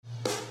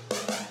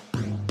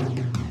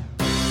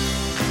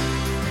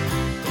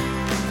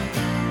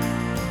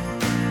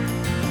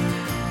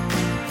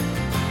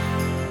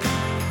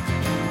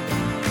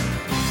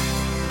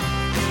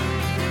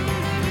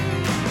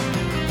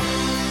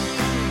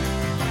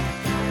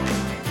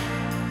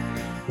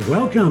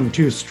Welcome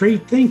to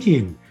Straight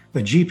Thinking,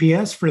 the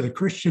GPS for the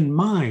Christian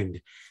mind,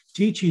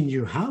 teaching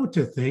you how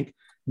to think,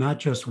 not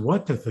just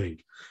what to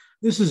think.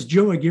 This is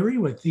Joe Aguirre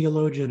with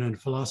theologian and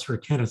philosopher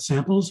Kenneth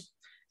Samples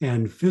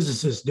and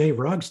physicist Dave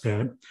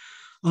Rogstad.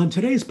 On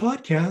today's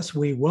podcast,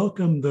 we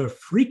welcome the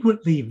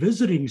frequently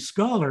visiting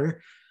scholar,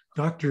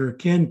 Dr.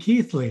 Ken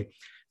Keathley.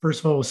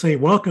 First of all, we'll say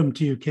welcome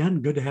to you,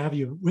 Ken. Good to have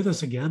you with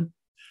us again.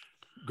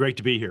 Great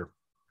to be here.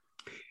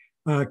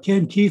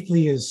 Ken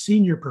Keathley is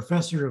senior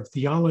professor of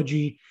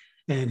theology,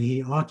 and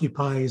he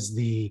occupies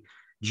the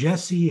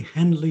Jesse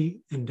Hendley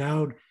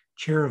Endowed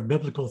Chair of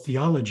Biblical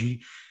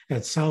Theology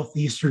at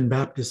Southeastern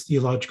Baptist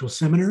Theological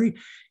Seminary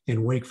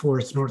in Wake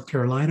Forest, North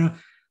Carolina,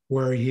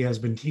 where he has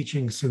been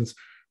teaching since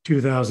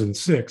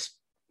 2006.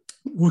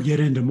 We'll get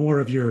into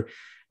more of your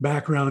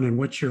background and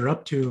what you're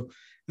up to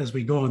as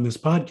we go on this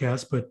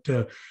podcast.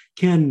 But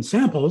Ken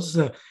Samples,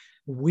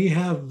 we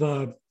have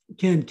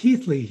Ken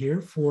Keathley here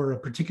for a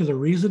particular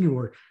reason, and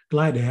we're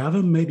glad to have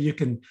him. Maybe you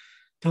can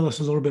tell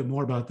us a little bit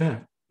more about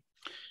that.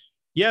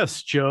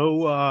 Yes,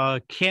 Joe.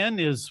 Ken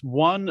is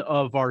one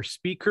of our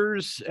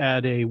speakers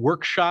at a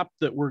workshop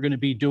that we're going to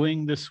be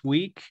doing this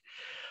week.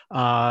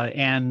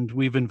 And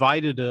we've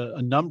invited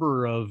a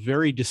number of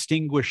very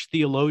distinguished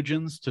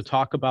theologians to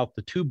talk about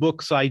the two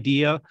books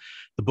idea,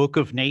 the book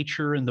of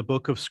nature and the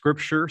book of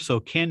scripture. So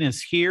Ken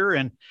is here,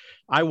 and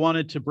I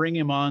wanted to bring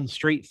him on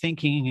Straight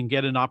Thinking and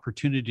get an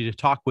opportunity to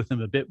talk with him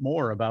a bit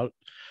more about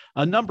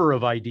a number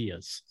of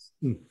ideas.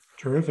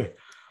 Terrific.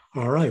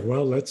 All right.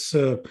 Well, let's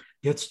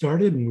get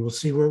started and we'll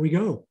see where we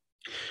go.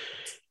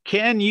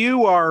 Ken,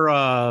 you're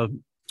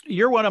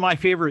one of my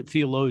favorite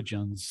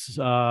theologians.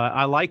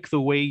 I like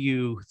the way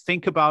you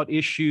think about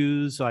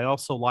issues. I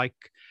also like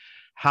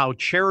how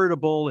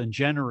charitable and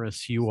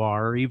generous you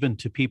are, even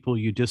to people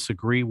you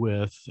disagree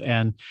with.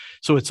 And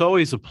so it's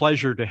always a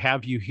pleasure to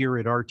have you here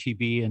at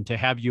RTB and to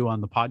have you on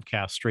the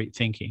podcast, Straight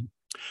Thinking.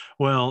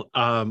 Well,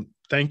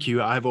 thank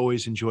you. I've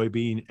always enjoyed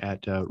being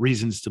at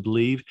Reasons to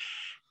Believe.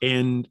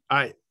 And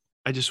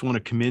I just want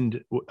to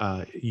commend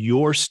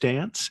your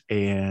stance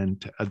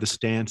and the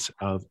stance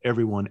of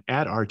everyone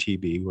at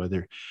RTB,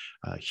 whether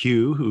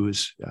Hugh, who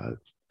is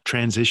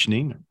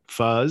transitioning,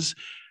 Fuzz,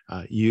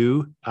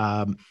 you.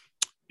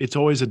 It's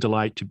always a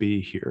delight to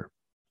be here.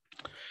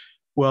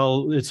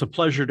 Well, it's a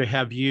pleasure to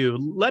have you.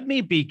 Let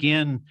me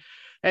begin.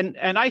 And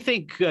I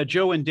think,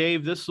 Joe and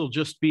Dave, this will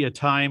just be a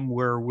time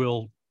where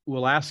we'll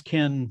ask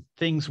Ken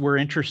things we're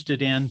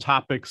interested in,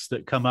 topics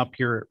that come up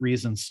here at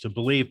Reasons to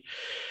Believe.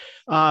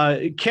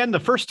 Ken, the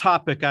first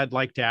topic I'd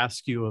like to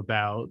ask you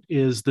about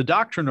is the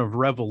doctrine of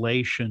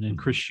revelation in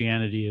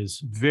Christianity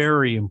is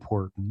very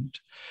important.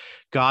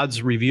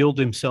 God's revealed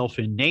himself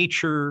in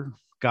nature.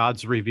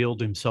 God's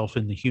revealed himself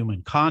in the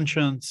human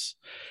conscience.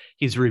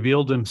 He's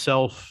revealed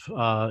himself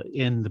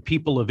in the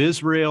people of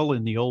Israel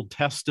in the Old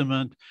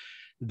Testament.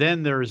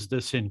 Then there's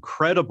this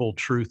incredible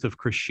truth of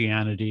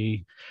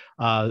Christianity.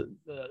 I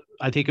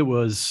think it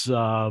was,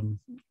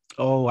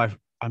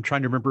 I'm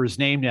trying to remember his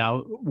name now.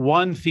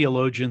 One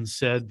theologian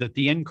said that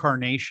the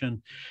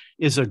incarnation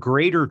is a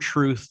greater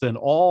truth than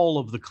all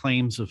of the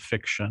claims of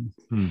fiction.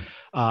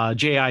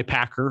 J.I.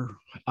 Packer.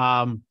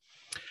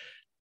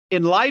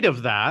 In light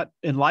of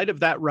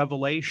that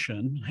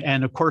revelation,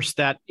 and of course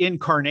that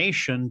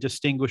incarnation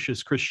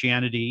distinguishes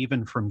Christianity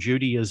even from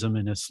Judaism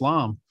and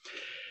Islam.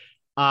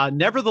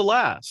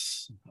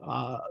 Nevertheless,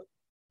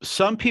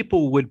 some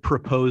people would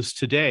propose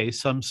today,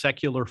 some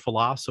secular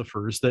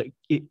philosophers,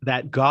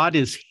 that God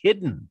is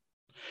hidden.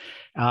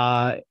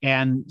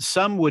 And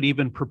some would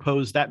even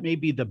propose that may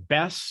be the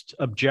best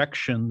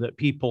objection that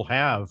people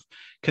have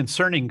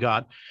concerning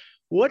God.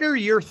 What are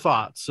your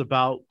thoughts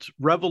about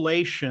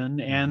revelation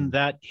and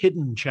that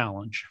hidden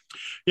challenge?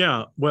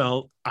 Yeah,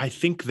 well, I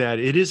think that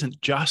it isn't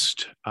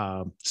just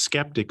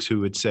skeptics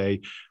who would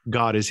say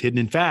God is hidden.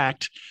 In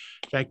fact,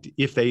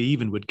 if they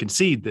even would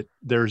concede that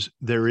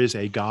there is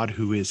a God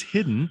who is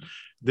hidden,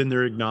 then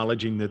they're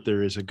acknowledging that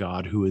there is a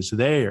God who is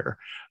there.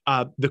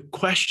 The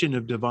question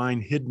of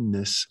divine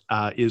hiddenness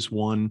is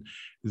one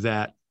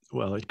that,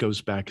 well, it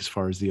goes back as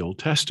far as the Old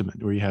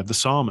Testament, where you have the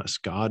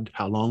psalmist, God,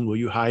 how long will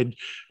you hide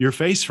your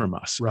face from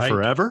us? Right.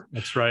 Forever?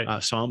 That's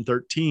right. Psalm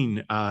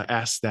 13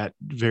 asks that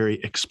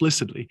very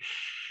explicitly.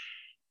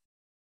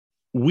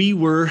 We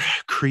were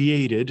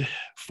created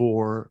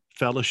for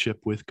fellowship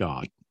with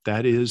God.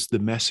 That is the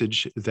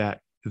message that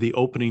the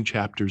opening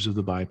chapters of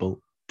the Bible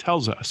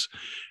tells us.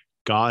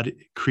 God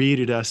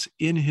created us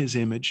in his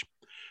image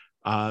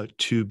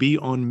to be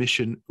on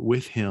mission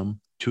with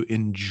him, to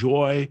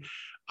enjoy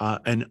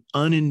an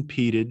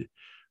unimpeded,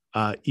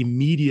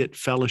 immediate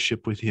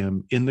fellowship with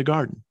him in the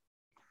garden.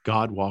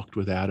 God walked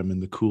with Adam in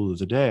the cool of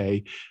the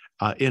day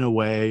in a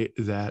way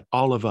that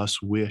all of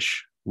us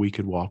wish we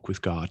could walk with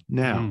God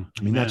now.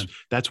 I mean,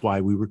 that's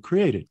why we were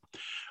created.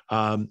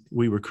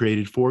 We were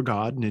created for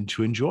God and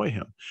to enjoy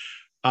him.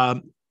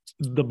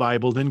 The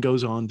Bible then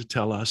goes on to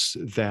tell us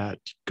that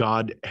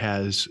God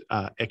has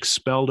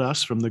expelled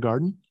us from the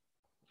garden.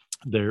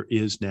 There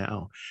is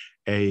now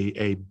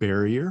a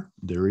barrier.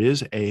 There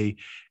is a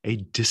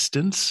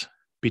distance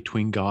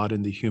between God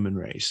and the human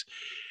race.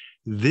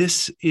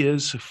 This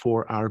is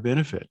for our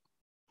benefit.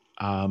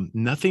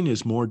 Nothing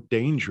is more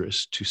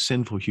dangerous to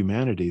sinful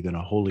humanity than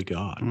a holy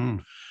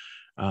God.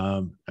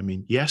 I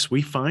mean, yes,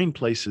 we find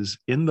places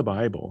in the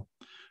Bible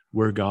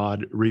where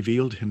God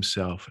revealed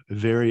himself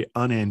very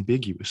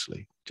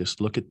unambiguously. Just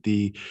look at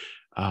the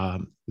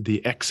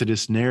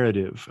Exodus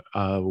narrative,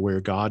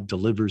 where God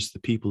delivers the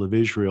people of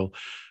Israel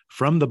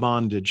from the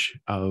bondage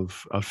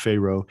of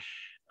Pharaoh,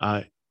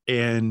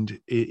 and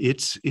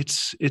it's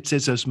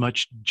as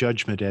much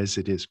judgment as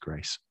it is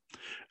grace.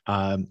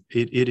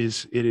 It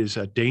is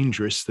a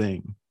dangerous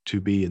thing to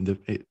be in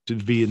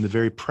the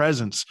very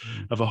presence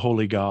of a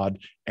holy God,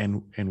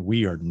 and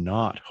we are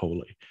not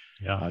holy.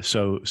 Yeah.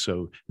 So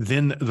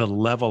then the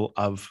level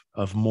of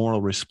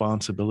moral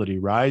responsibility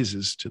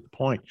rises to the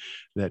point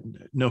that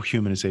no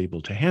human is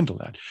able to handle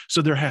that.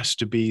 So there has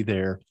to be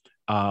there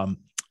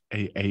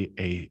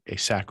a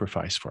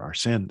sacrifice for our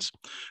sins.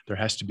 There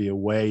has to be a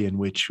way in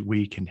which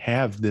we can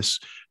have this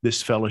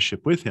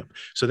fellowship with him.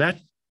 So that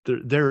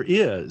there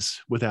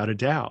is, without a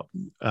doubt,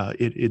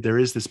 there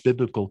is this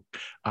biblical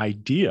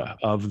idea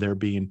of there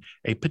being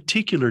a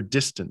particular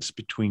distance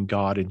between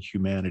God and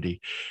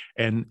humanity.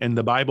 And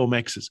the Bible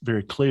makes it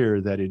very clear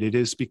that it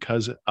is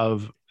because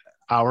of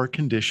our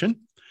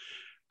condition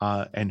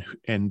and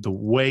the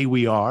way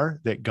we are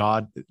that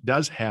God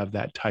does have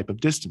that type of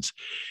distance.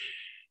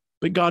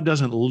 But God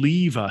doesn't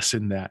leave us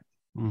in that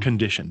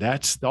condition.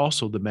 That's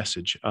also the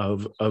message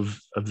of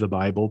the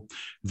Bible,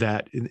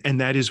 and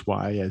that is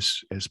why,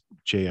 as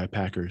J.I.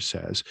 Packer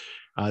says,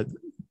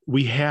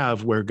 we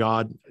have where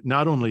God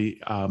not only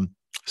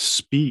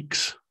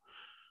speaks,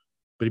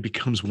 but he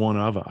becomes one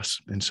of us.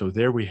 And so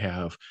there we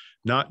have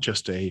not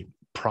just a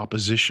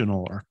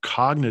propositional or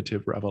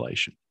cognitive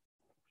revelation.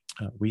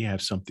 We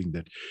have something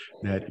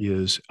that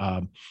is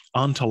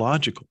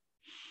ontological.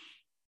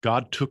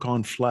 God took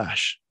on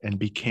flesh and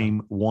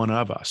became one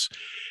of us.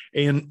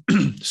 And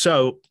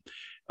so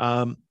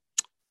I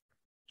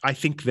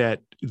think that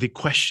the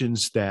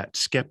questions that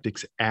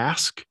skeptics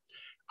ask,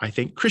 I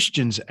think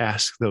Christians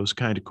ask those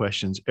kind of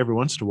questions every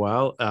once in a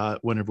while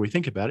whenever we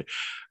think about it.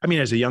 I mean,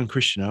 as a young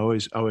Christian, I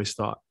always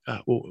thought,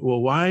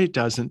 well, why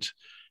doesn't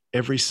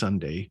every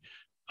Sunday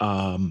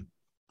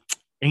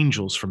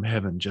angels from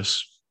heaven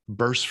just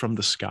burst from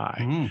the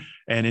sky?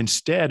 And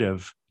instead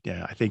of,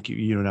 I think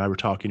you and I were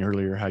talking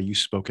earlier how you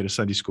spoke at a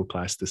Sunday school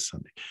class this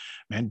Sunday.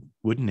 Man,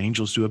 wouldn't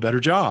angels do a better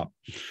job?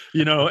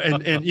 And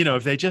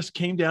if they just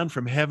came down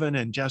from heaven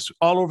and just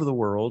all over the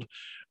world,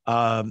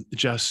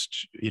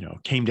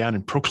 came down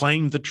and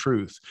proclaimed the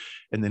truth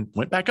and then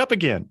went back up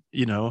again,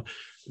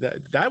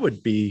 that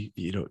would be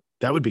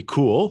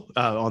cool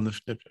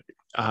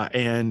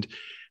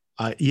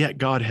yet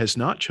God has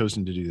not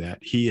chosen to do that.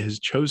 He has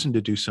chosen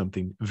to do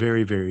something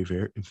very, very,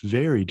 very,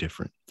 very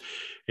different.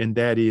 And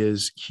that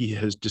is, he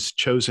has just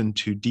chosen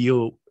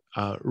to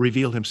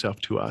reveal himself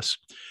to us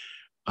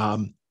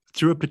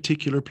through a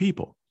particular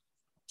people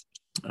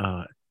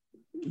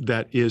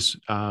that is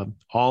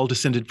all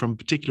descended from a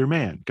particular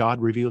man.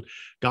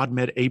 God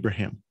met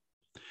Abraham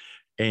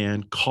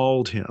and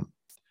called him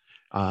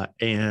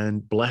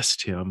and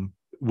blessed him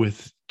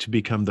to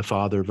become the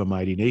father of a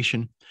mighty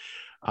nation.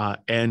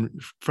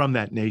 And from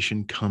that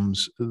nation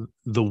comes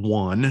the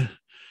one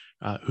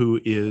who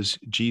is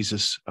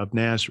Jesus of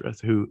Nazareth,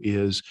 who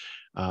is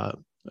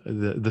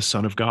the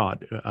Son of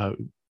God,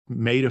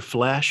 made of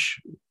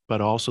flesh,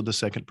 but also the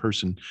second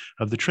person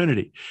of the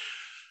Trinity.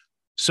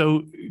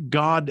 So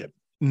God,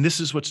 and this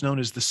is what's known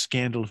as the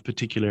scandal of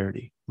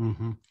particularity.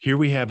 Here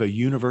we have a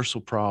universal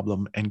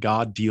problem, and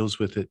God deals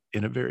with it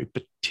in a very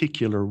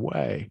particular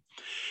way.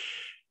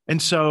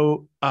 And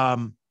so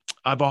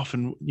I've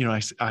often,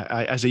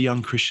 I as a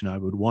young Christian, I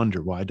would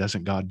wonder, why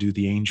doesn't God do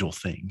the angel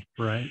thing?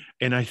 Right.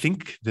 And I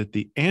think that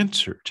the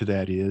answer to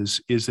that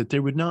is that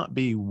there would not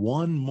be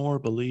one more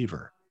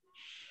believer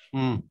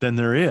than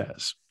there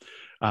is.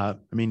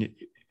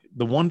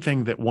 The one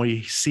thing that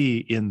we see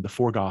in the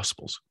four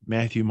Gospels,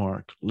 Matthew,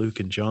 Mark, Luke,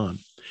 and John,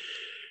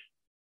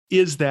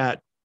 is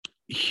that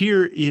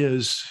here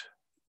is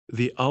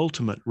the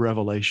ultimate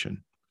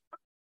revelation.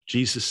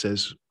 Jesus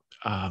says,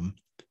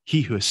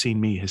 he who has seen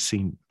me has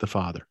seen the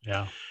Father.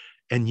 Yeah.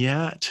 And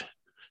yet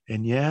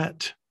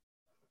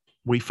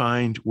we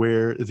find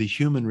where the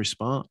human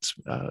response,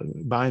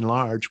 by and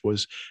large,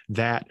 was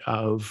that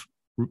of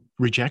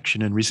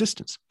rejection and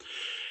resistance.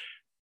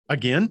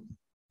 Again,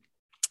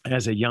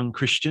 as a young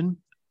Christian,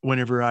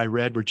 whenever I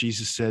read where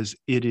Jesus says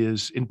it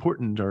is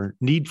important or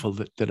needful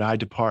that I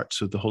depart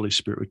so the Holy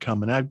Spirit would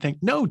come, and I'd think,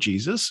 no,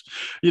 Jesus,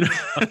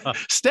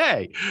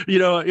 stay.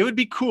 It would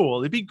be cool.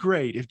 It'd be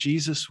great if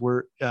Jesus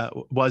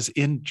was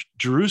in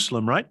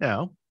Jerusalem right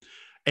now.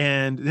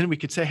 And then we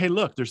could say, hey,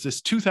 look, there's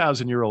this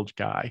 2,000-year-old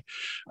guy,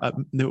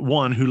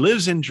 one who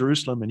lives in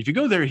Jerusalem, and if you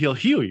go there, he'll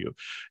heal you.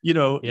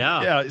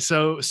 Yeah.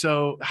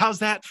 So how's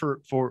that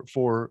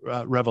for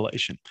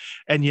revelation?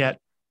 And yet,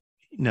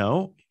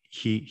 no,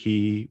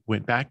 he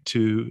went back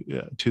to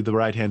the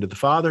right hand of the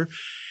Father.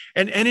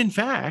 And in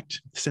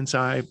fact, since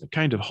I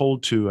kind of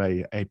hold to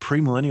a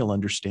premillennial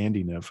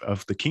understanding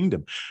of the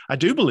kingdom, I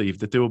do believe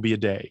that there will be a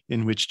day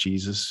in which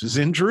Jesus is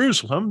in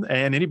Jerusalem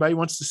and anybody who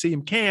wants to see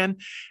him can.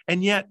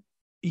 And yet,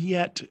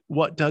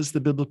 what does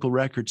the biblical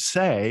record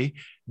say?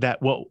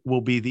 That what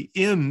will be the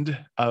end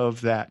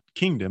of that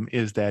kingdom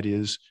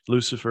is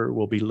Lucifer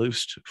will be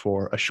loosed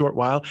for a short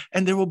while,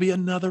 and there will be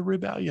another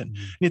rebellion.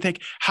 Mm-hmm. And you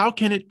think, how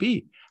can it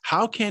be?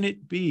 How can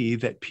it be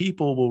that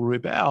people will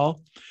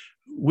rebel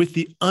with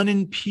the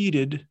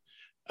unimpeded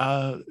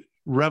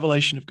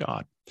revelation of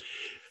God?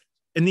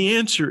 And the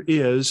answer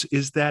is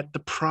that the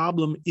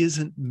problem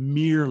isn't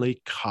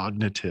merely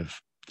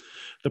cognitive.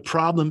 The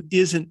problem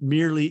isn't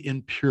merely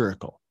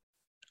empirical.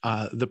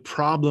 The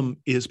problem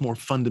is more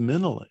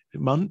fundamental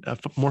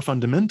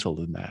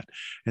than that,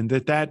 and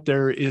that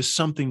there is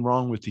something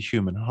wrong with the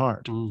human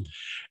heart.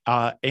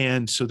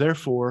 And so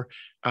therefore,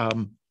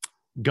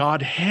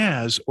 God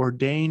has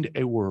ordained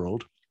a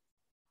world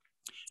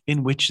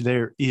in which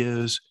there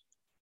is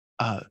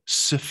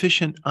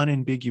sufficient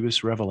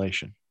unambiguous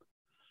revelation,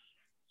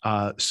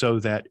 so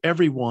that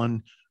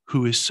everyone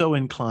who is so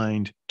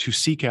inclined to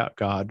seek out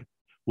God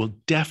will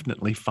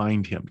definitely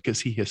find him because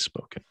he has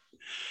spoken.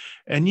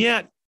 And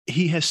yet,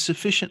 he has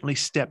sufficiently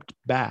stepped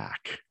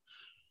back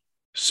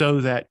so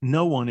that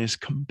no one is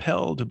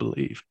compelled to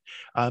believe.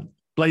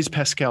 Blaise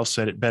Pascal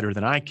said it better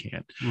than I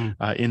can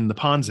in the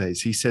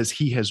Panzés. He says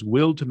he has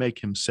willed to make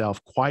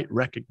himself quite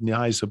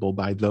recognizable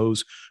by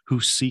those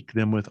who seek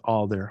them with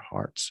all their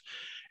hearts,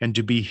 and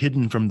to be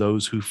hidden from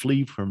those who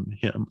flee from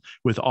him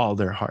with all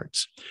their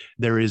hearts.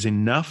 There is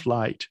enough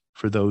light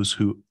for those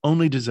who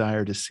only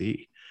desire to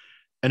see,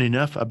 and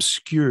enough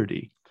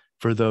obscurity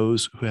for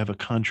those who have a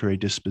contrary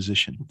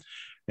disposition.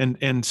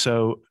 And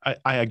so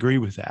I agree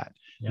with that,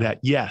 that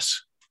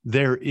yes,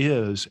 there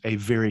is a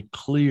very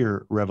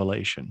clear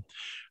revelation.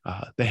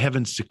 The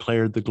heavens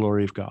declared the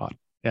glory of God.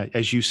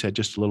 As you said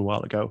just a little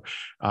while ago,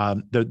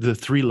 the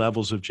three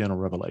levels of general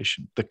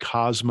revelation: the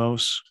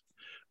cosmos,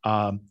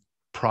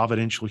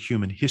 providential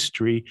human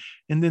history,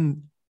 and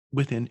then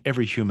within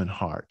every human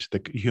heart,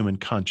 the human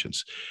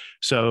conscience.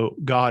 So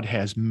God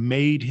has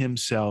made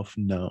himself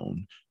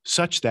known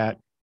such that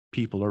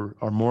people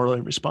are morally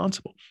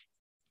responsible.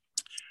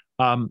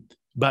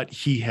 But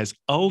he has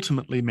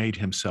ultimately made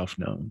himself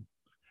known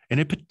in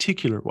a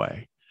particular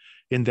way,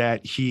 in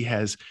that he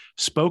has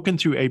spoken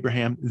through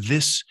Abraham.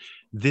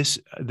 There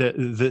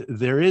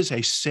is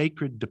a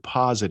sacred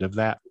deposit of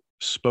that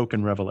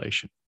spoken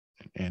revelation,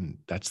 and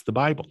that's the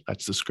Bible.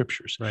 That's the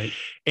scriptures, right?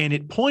 And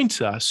it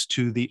points us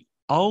to the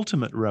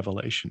ultimate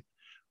revelation,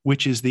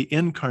 which is the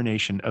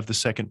incarnation of the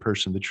second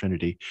person of the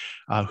Trinity,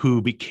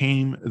 who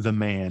became the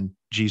man,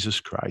 Jesus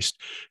Christ,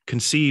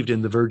 conceived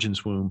in the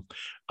Virgin's womb,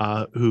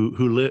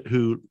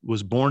 who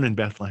was born in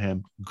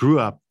Bethlehem, grew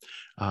up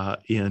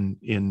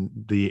in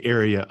the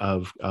area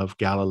of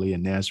Galilee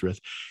and Nazareth,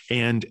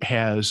 and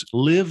has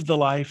lived the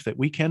life that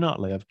we cannot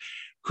live,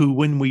 who,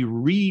 when we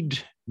read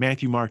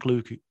Matthew, Mark,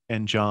 Luke,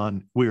 and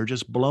John, we are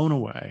just blown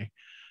away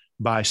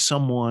by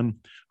someone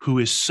who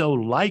is so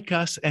like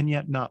us and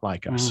yet not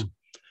like us.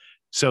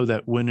 So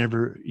that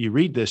whenever you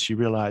read this, you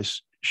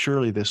realize,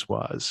 surely this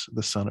was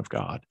the Son of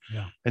God.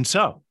 Yeah. And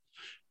so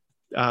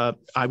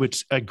I would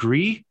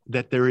agree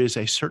that there is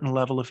a certain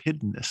level of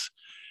hiddenness.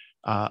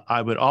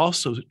 I would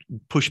also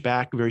push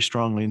back very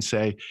strongly and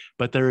say,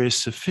 but there is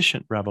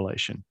sufficient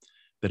revelation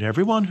that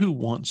everyone who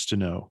wants to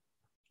know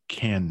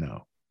can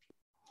know.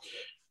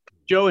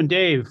 Joe and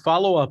Dave,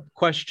 follow-up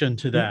question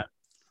to that.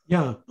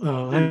 Yeah,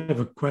 I have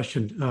a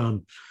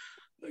question.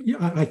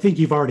 I think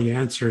you've already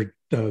answered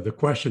the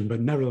question, but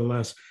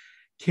nevertheless,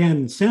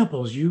 Ken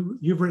Samples,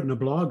 you've written a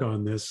blog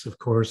on this, of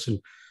course,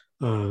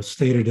 and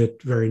stated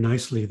it very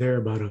nicely there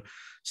about a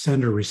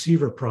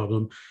sender-receiver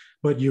problem.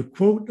 But you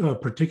quote a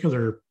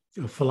particular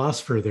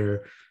philosopher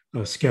there,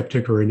 a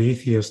skeptic or an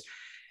atheist,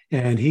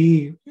 and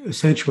he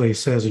essentially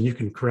says, and you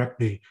can correct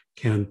me,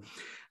 Ken,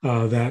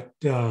 that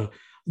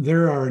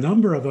there are a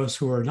number of us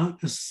who are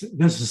not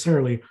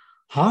necessarily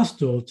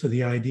hostile to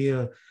the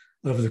idea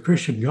of the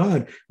Christian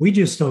God. We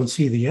just don't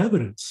see the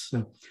evidence.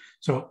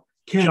 So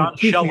Ken,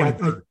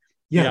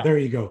 yeah, there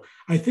you go.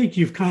 I think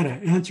you've kind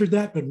of answered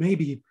that, but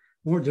maybe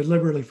more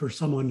deliberately for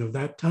someone of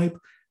that type,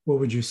 what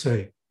would you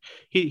say?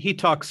 He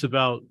talks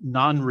about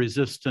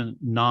non-resistant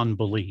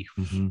non-belief.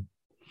 Mm-hmm.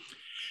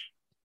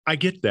 I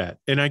get that.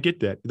 And I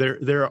get that.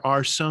 There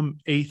are some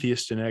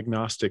atheists and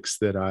agnostics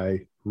that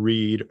I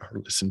read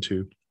or listen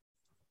to.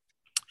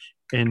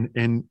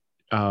 And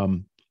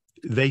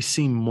they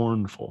seem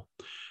mournful.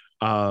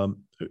 I'm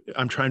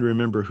trying to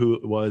remember who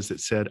it was that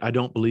said, I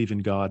don't believe in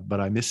God, but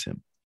I miss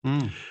him.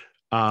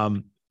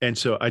 And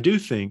so I do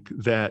think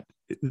that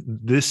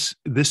this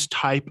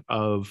type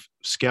of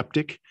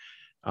skeptic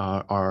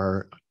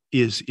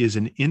is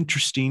an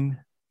interesting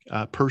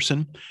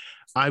person.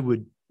 I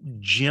would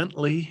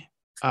gently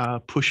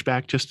push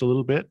back just a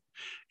little bit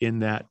in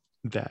that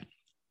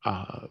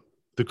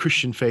the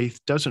Christian faith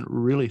doesn't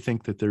really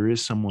think that there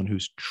is someone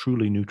who's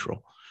truly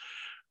neutral.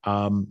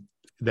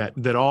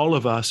 that all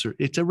of us are.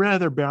 It's a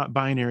rather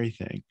binary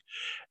thing.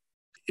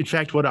 In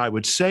fact, what I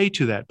would say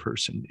to that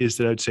person is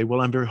that I'd say,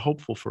 well, I'm very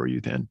hopeful for you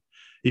then.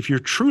 If you're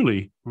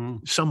truly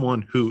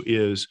someone who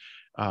is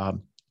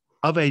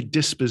of a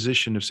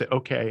disposition of say,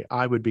 okay,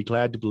 I would be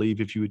glad to believe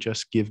if you would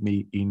just give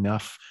me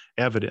enough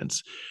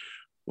evidence.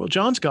 Well,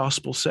 John's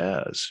gospel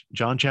says,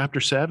 John chapter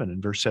 7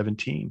 and verse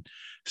 17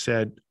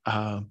 said,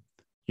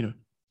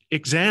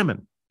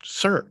 examine,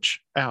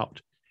 search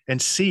out,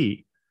 and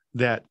see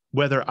that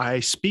whether I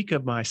speak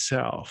of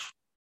myself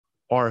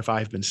or if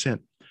I've been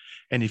sent.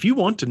 And if you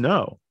want to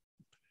know,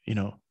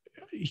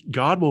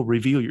 God will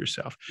reveal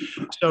yourself.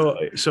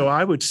 So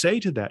I would say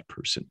to that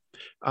person,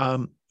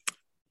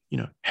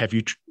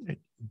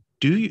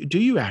 do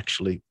you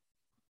actually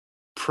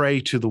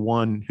pray to the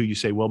one who you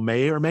say, well,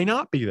 may or may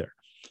not be there?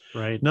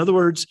 Right. In other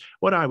words,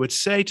 what I would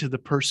say to the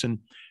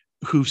person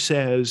who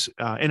says,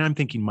 and I'm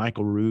thinking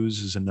Michael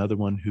Ruse is another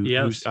one who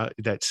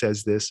that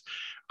says this,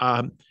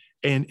 and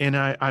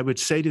I would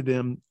say to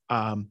them,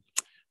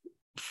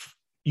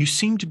 you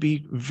seem to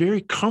be very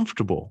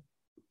comfortable.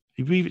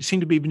 You seem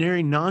to be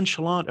very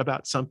nonchalant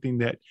about something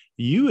that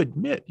you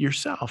admit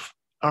yourself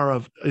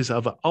is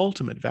of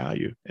ultimate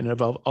value and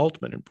of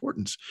ultimate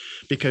importance,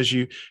 because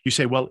you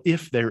say, well,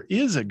 if there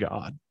is a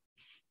God,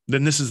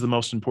 then this is the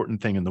most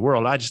important thing in the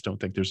world. I just don't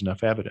think there's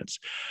enough evidence.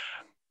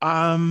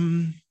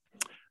 Again,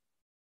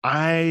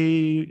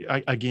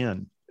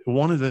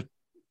 one of the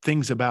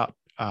things about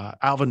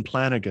Alvin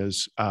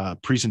Plantinga's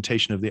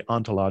presentation of the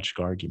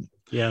ontological argument.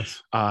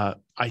 Yes. I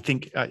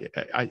think,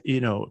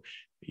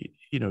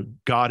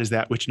 God is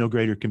that which no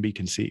greater can be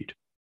conceived.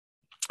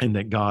 And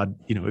that God,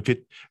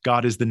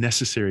 God is the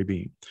necessary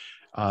being.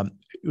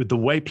 The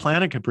way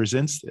Plantinga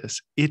presents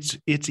this,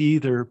 it's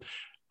either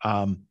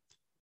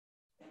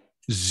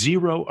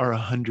 0 or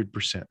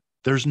 100%.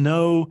 There's a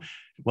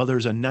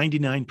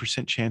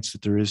 99% chance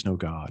that there is no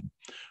God,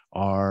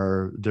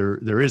 or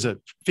there is a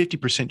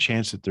 50%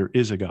 chance that there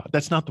is a God.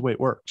 That's not the way it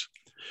works.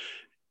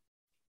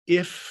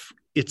 If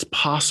it's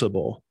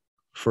possible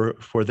for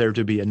there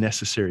to be a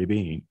necessary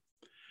being,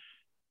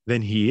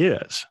 then he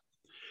is.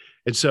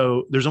 And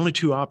so there's only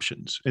two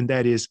options, and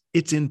that is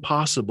it's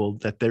impossible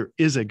that there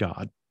is a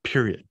God,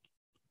 period.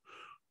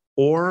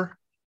 Or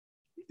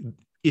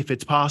if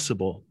it's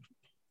possible,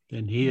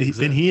 then he is.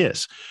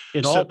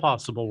 In all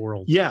possible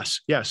worlds. Yes.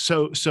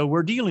 So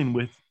we're dealing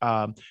with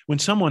when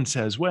someone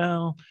says,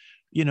 well,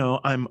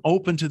 I'm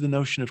open to the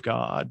notion of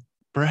God.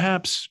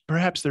 Perhaps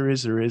there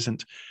is, there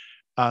isn't.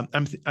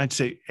 I'd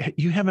say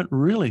you haven't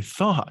really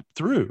thought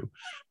through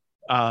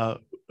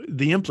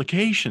the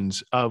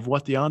implications of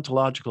what the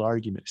ontological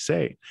arguments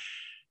say.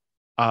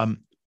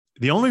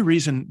 The only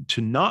reason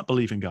to not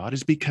believe in God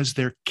is because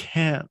there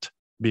can't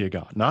be a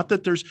God. Not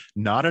that there's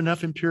not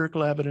enough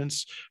empirical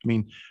evidence. I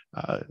mean,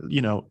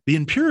 the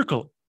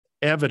empirical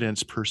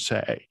evidence per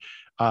se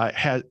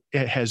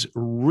has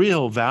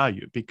real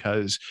value,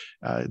 because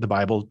the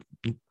Bible,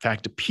 in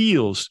fact,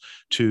 appeals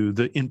to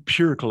the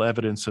empirical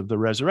evidence of the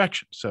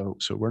resurrection. So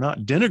we're not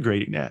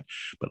denigrating that,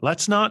 but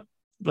let's not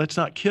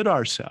kid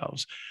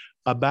ourselves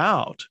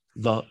about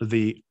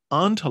the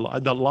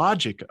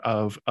logic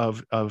of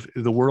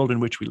the world in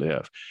which we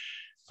live.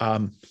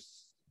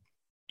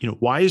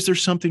 Why is there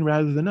something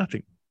rather than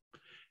nothing?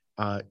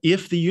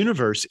 If the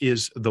universe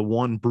is the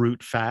one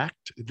brute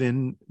fact,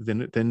 then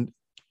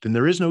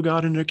there is no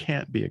God and there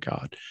can't be a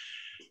God.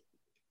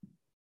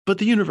 But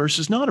the universe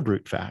is not a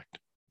brute fact.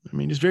 I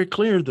mean, it's very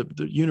clear that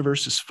the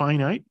universe is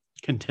finite,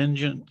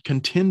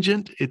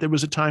 contingent. There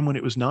was a time when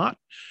it was not.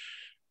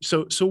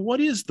 So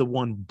what is the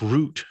one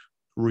brute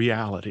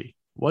reality?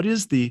 What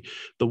is the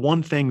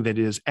one thing that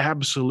is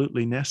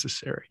absolutely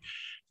necessary?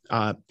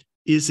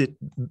 Is it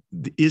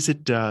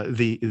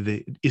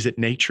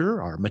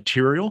nature or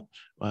material?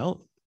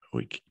 Well,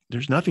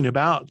 there's nothing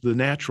about the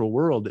natural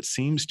world that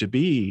seems to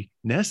be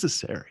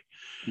necessary.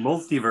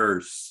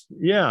 Multiverse.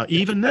 Yeah,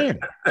 even then.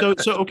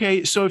 So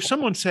if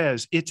someone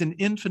says it's an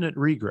infinite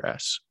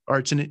regress or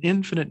it's an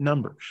infinite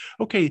number,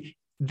 okay,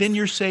 then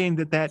you're saying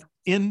that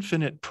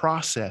infinite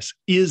process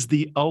is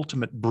the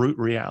ultimate brute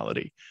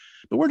reality.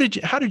 But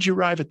how did you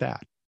arrive at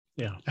that?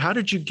 Yeah. How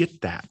did you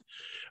get that?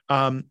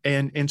 So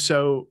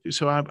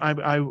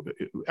I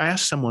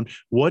asked someone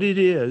what it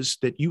is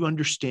that you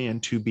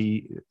understand to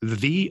be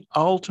the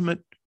ultimate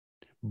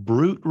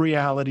brute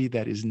reality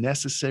that is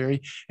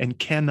necessary and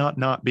cannot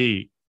not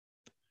be.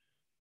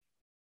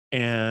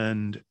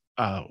 And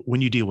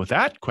when you deal with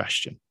that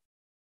question,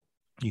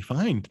 you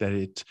find that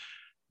it's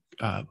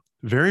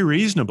very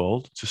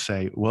reasonable to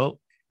say, well,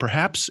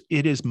 perhaps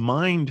it is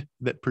mind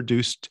that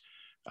produced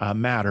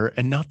matter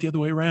and not the other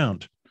way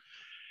around.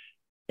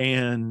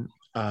 And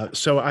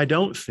so I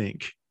don't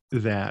think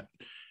that,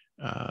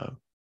 I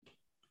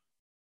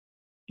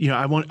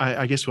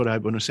guess what I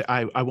want to say,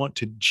 I want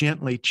to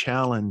gently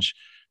challenge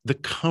the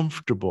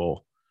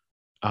comfortable,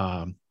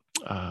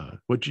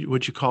 would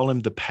you call him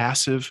the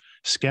passive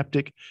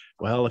skeptic?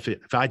 Well,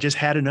 if I just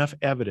had enough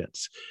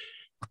evidence.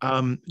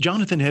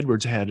 Jonathan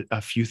Edwards had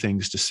a few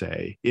things to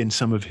say in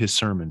some of his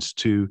sermons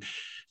to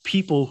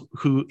people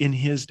who in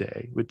his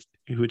day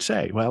who would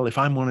say, well, if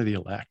I'm one of the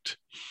elect,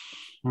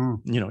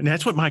 and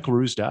that's what Michael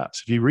Ruse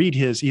does. If you read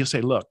he'll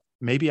say, look,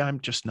 maybe I'm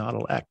just not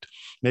elect.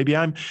 Maybe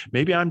I'm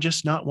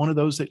just not one of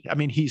those that, I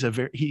mean, he's a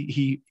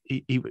very,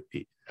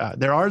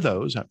 there are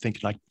those, I'm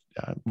thinking like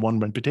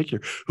one in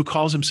particular, who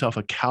calls himself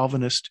a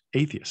Calvinist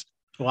atheist.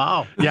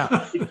 Wow.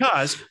 Yeah.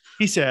 Because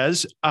he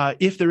says,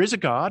 if there is a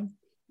God,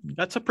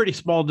 that's a pretty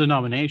small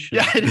denomination.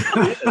 Yeah,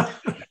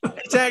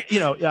 exactly.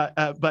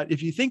 But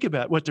if you think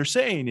about it, what they're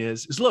saying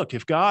is look,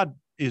 if God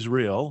is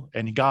real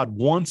and God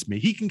wants me,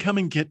 he can come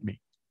and get me.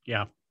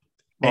 Yeah.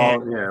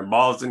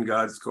 Balls in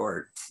God's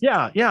court.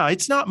 Yeah.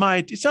 It's not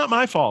my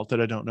fault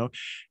that I don't know.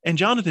 And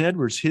Jonathan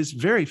Edwards, his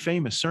very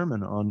famous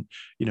sermon on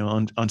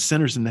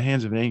sinners in the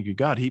hands of an angry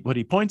God, what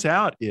he points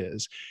out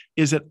is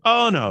that,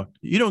 oh no,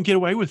 you don't get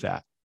away with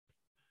that.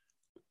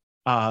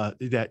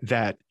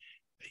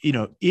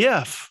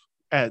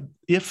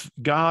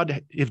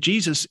 If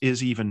Jesus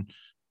is even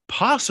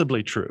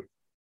possibly true,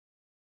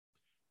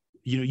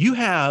 you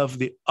have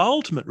the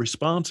ultimate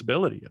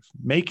responsibility of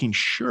making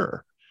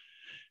sure,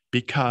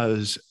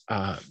 because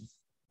now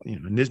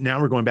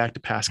we're going back to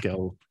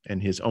Pascal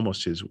and his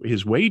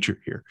wager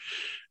here.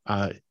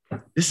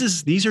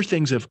 These are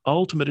things of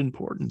ultimate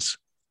importance.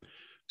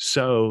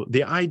 So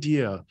the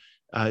idea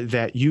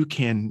that you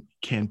can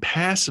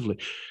passively,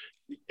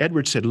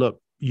 Edwards said,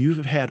 look,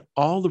 you've had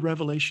all the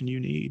revelation you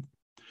need.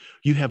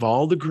 You have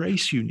all the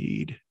grace you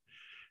need.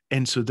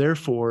 And so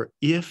therefore,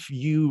 if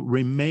you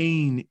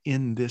remain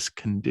in this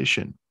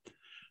condition,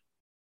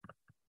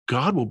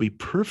 God will be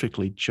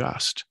perfectly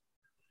just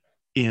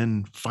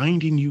in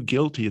finding you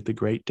guilty at the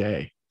great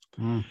day.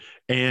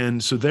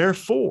 And so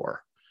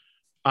therefore,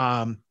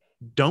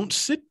 don't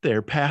sit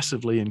there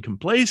passively and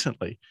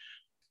complacently.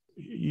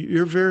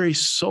 Your very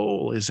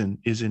soul is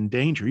in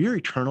danger. Your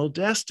eternal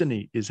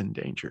destiny is in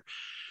danger.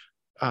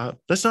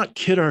 Let's not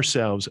kid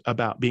ourselves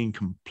about being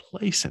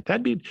complacent.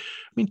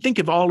 Think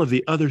of all of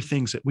the other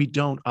things that we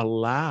don't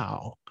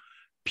allow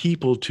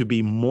people to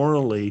be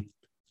morally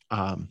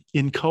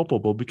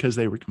inculpable because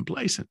they were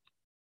complacent.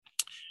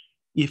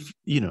 If,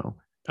 think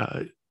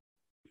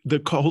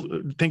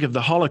of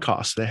the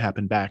Holocaust that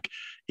happened back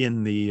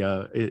in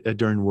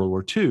during World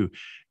War II.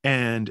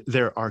 And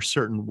there are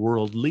certain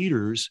world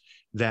leaders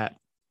that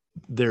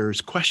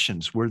there's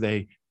questions.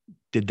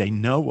 Did they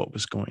know what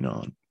was going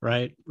on?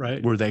 Right.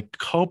 Were they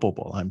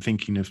culpable? I'm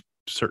thinking of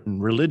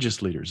certain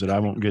religious leaders that I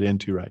won't get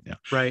into right now.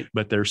 Right.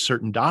 But there's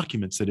certain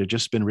documents that had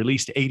just been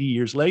released 80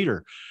 years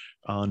later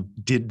on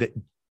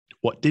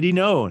what did he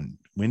know and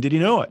when did he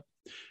know it?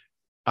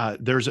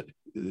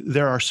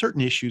 There are certain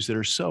issues that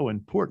are so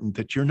important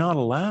that you're not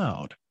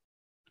allowed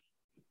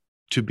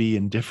to be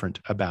indifferent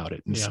about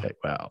it and say,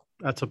 well,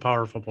 that's a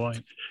powerful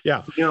point.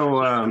 Yeah.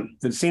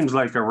 It seems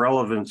like a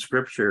relevant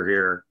scripture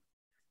here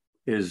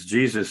is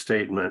Jesus'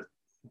 statement,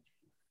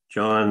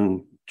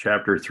 John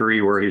chapter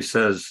 3, where he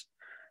says,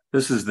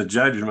 this is the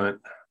judgment,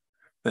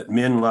 that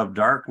men love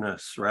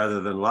darkness rather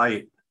than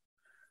light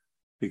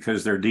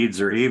because their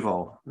deeds are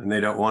evil and they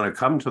don't want to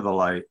come to the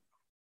light.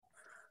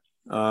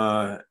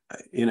 I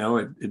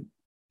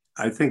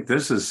think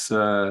this is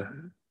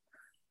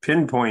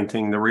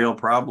pinpointing the real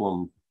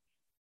problem.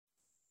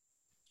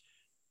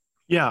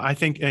 Yeah, I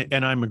think,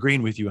 and I'm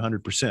agreeing with you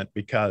 100%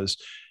 because,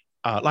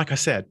 like I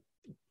said,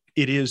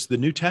 it is the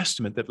New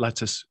Testament that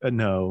lets us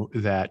know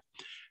that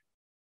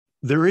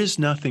there is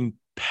nothing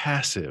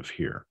passive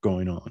here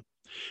going on.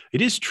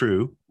 It is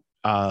true,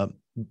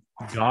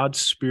 God's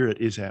Spirit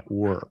is at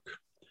work,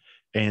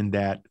 and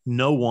that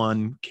no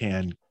one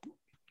can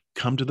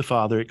come to the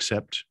Father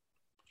except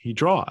he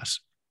draws.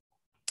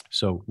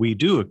 So we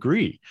do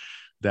agree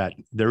that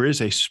there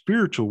is a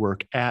spiritual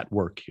work at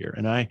work here.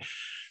 And I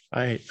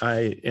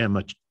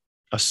am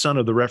a son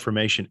of the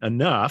Reformation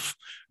enough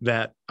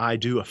that I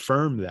do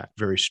affirm that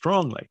very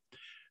strongly.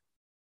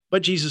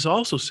 But Jesus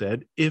also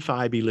said, if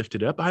I be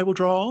lifted up, I will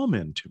draw all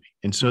men to me.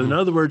 And so in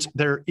other words,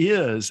 there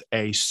is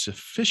a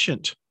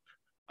sufficient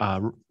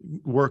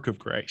work of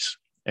grace,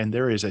 and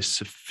there is a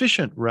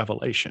sufficient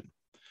revelation,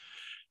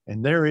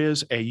 and there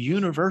is a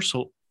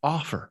universal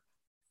offer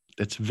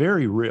that's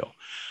very real.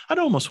 I'd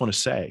almost want to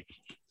say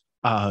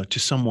to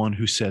someone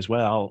who says,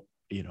 well,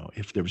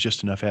 if there was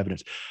just enough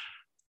evidence,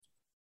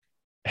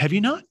 do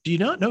you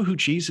not know who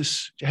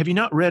Jesus, have you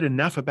not read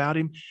enough about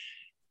him?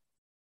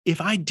 If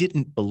I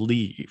didn't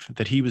believe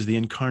that he was the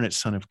incarnate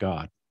Son of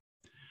God,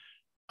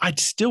 I'd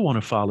still want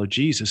to follow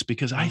Jesus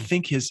because I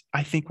think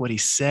what he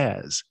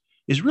says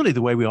is really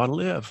the way we ought to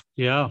live.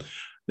 Yeah.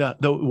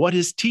 What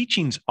his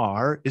teachings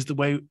are is the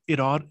way it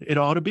ought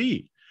to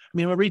be. I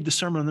mean, I read the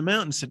Sermon on the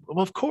Mount and said,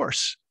 well, of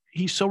course,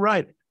 he's so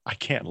right. I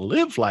can't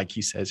live like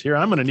he says here.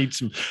 I'm going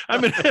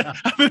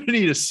to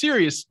need a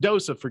serious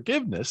dose of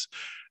forgiveness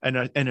and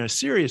a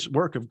serious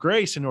work of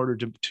grace in order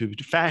to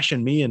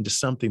fashion me into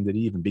something that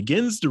even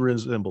begins to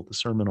resemble the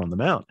Sermon on the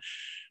Mount.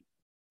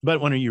 But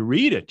when you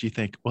read it, you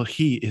think, well,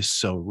 he is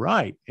so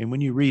right. And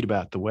when you read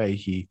about the way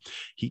he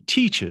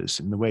teaches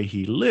and the way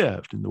he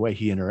lived and the way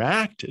he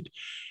interacted,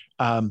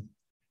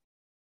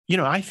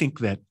 I think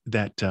that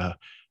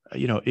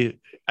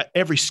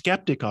every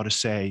skeptic ought to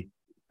say,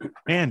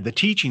 And the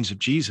teachings of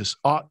Jesus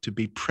ought to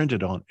be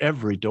printed on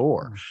every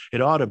door.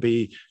 It ought to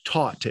be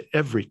taught to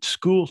every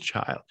school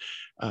child.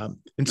 And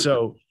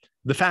so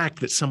the fact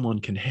that someone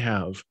can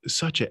have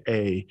such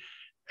a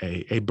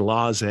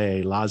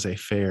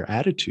laissez-faire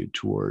attitude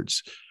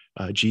towards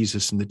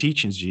Jesus and the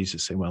teachings of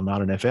Jesus, say, well,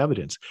 not enough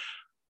evidence.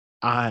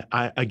 I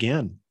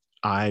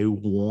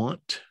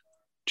want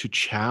to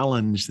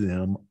challenge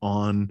them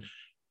on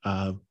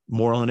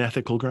moral and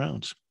ethical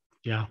grounds.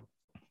 Yeah.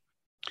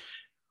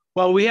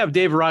 Well, we have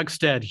Dave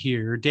Rogstad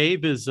here.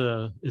 Dave is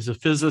a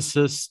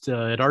physicist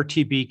at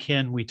RTB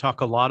Ken. We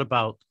talk a lot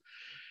about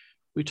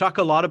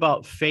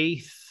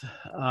faith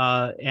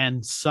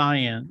and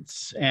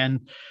science.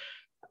 And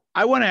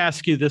I want to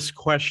ask you this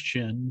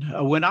question.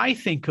 When I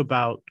think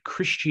about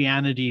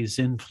Christianity's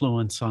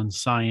influence on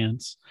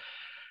science,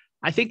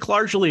 I think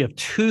largely of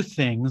two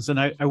things. And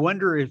I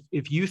wonder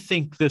if you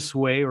think this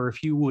way, or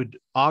if you would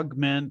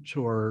augment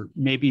or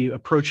maybe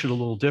approach it a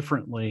little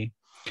differently.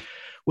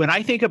 When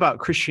I think about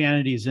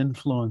Christianity's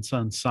influence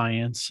on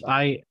science,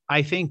 I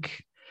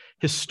think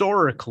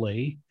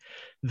historically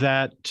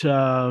that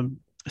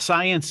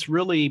science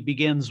really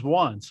begins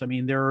once. I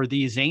mean, there are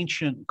these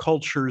ancient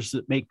cultures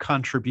that make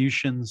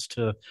contributions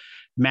to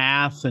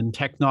math and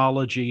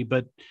technology,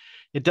 but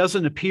it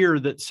doesn't appear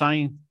that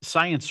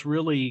science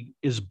really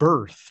is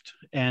birthed.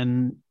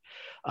 And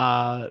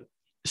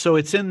so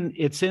it's in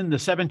the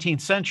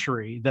 17th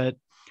century that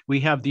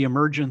we have the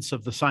emergence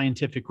of the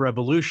scientific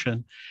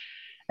revolution.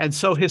 And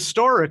so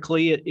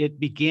historically, it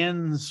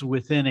begins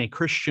within a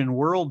Christian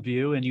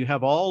worldview, and you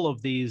have all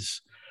of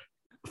these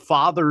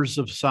fathers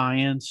of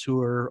science who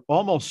are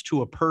almost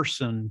to a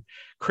person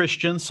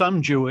Christian,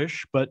 some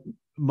Jewish, but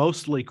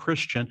mostly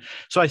Christian.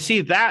 So I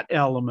see that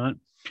element.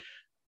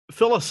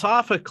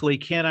 Philosophically,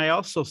 Ken, I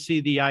also see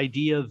the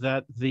idea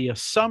that the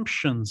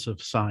assumptions of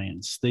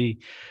science, the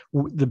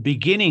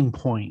beginning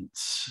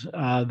points,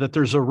 that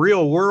there's a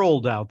real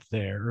world out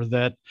there,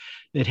 that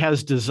it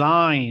has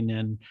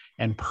design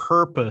and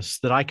purpose,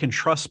 that I can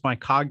trust my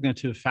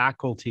cognitive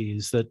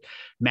faculties, that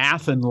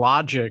math and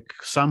logic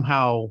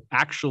somehow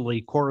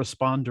actually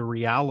correspond to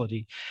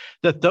reality,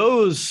 that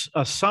those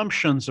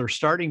assumptions or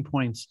starting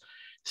points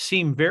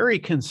seem very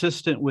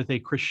consistent with a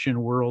Christian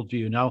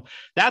worldview. Now,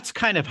 that's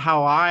kind of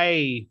how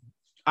I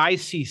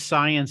see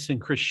science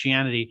and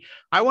Christianity.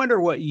 I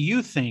wonder what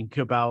you think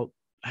about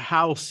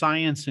how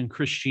science and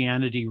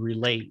Christianity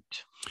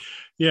relate.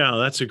 Yeah,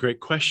 that's a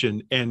great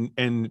question. And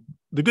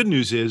the good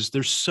news is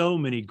there's so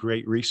many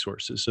great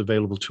resources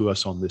available to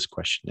us on this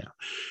question now.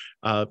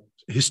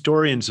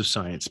 Historians of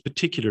science,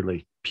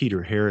 particularly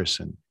Peter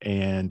Harrison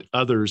and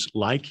others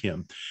like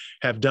him,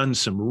 have done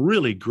some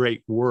really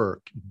great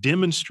work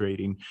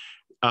demonstrating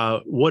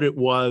what it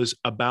was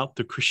about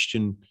the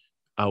Christian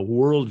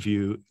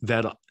worldview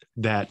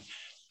that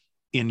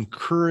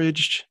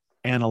encouraged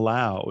and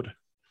allowed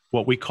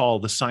what we call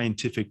the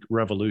scientific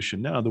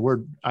revolution. Now, the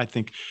word, I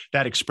think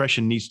that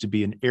expression needs to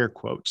be in air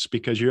quotes,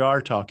 because you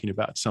are talking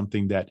about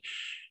something that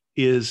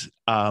is,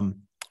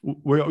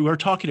 we're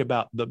talking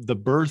about the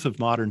birth of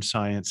modern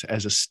science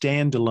as a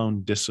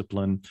standalone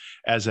discipline,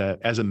 as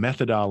a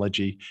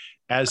methodology,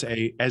 as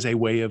a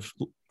way of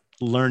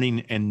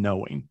learning and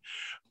knowing.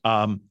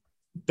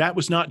 That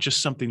was not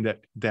just something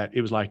that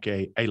it was like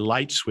a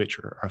light switch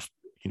or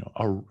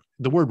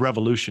the word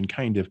revolution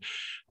kind of,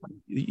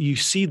 you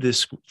see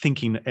this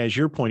thinking, as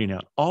you're pointing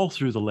out, all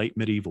through the late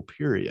medieval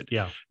period,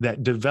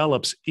 that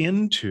develops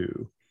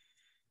into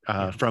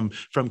from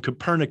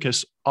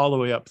Copernicus all the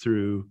way up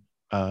through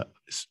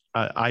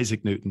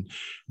Isaac Newton,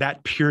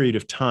 that period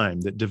of time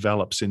that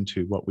develops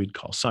into what we'd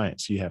call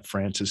science. You have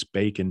Francis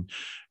Bacon,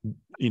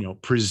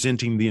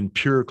 presenting the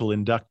empirical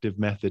inductive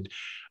method.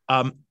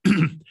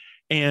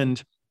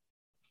 And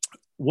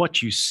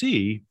what you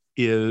see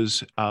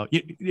is,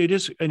 it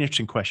is an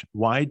interesting question.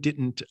 Why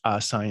didn't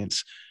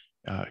science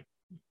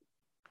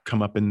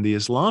come up in the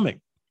Islamic?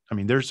 I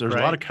mean, there's right,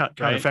 a lot of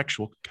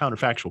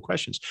counterfactual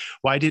questions.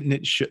 Why didn't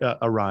it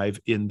arrive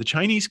in the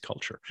Chinese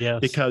culture?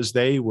 Yes. Because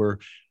they were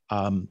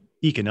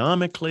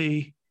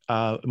economically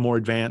more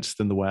advanced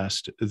than the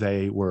West.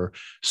 They were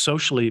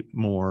socially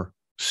more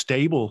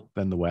stable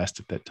than the West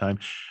at that time.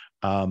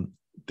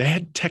 They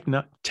had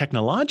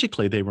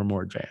technologically, they were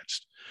more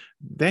advanced.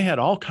 They had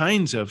all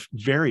kinds of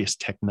various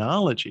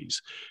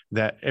technologies,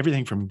 that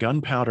everything from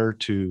gunpowder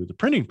to the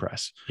printing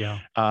press. Yeah.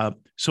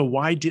 So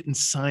why didn't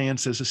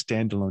science as a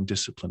standalone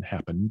discipline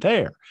happen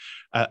there?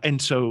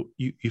 And so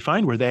you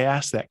find where they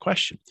ask that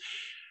question.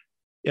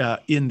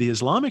 In the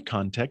Islamic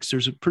context,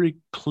 there's a pretty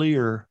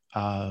clear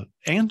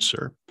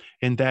answer,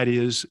 and that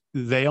is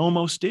they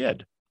almost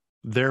did.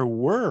 There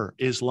were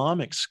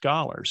Islamic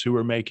scholars who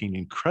were making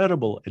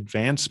incredible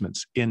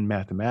advancements in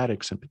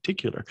mathematics in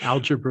particular.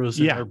 Algebra is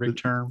an Arabic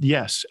term.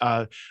 Yes.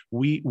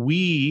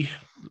 We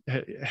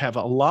have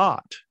a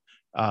lot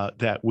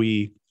that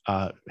we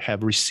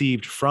have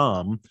received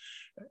from,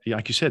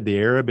 like you said, the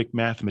Arabic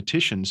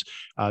mathematicians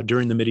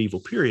during the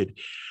medieval period.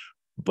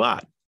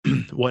 But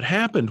what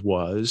happened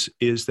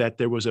is that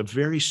there was a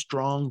very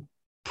strong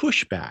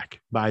pushback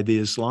by the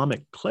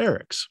Islamic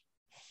clerics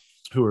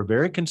who are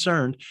very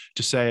concerned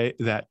to say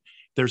that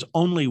there's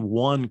only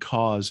one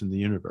cause in the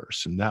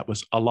universe, and that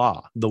was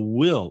Allah, the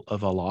will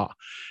of Allah.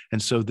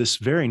 And so this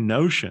very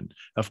notion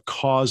of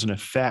cause and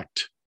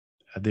effect,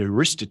 the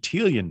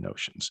Aristotelian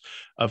notions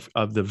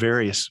of the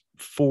various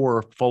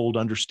fourfold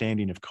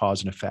understanding of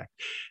cause and effect,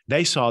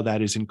 they saw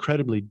that as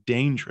incredibly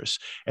dangerous,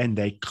 and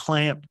they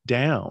clamped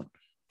down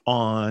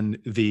on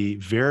the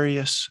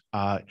various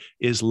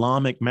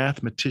Islamic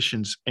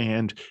mathematicians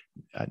and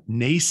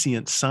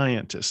nascent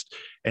scientists.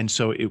 And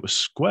so it was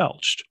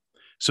squelched.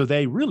 So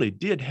they really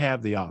did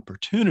have the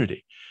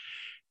opportunity.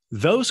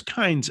 Those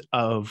kinds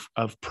of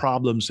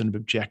problems and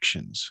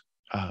objections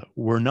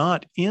were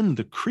not in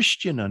the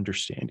Christian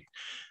understanding.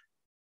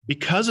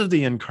 Because of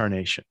the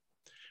incarnation,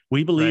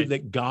 we believe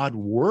that God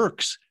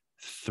works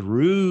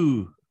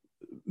through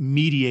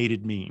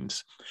mediated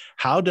means.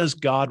 How does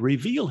God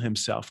reveal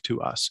himself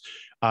to us?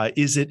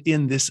 Is it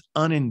in this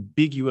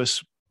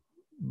unambiguous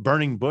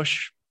burning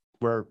bush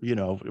where,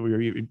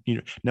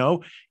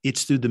 no,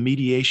 it's through the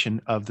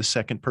mediation of the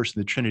second person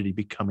of the Trinity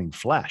becoming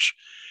flesh.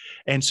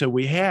 And so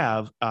we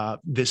have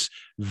this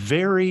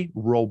very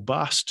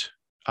robust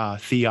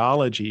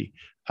theology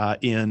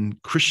in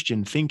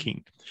Christian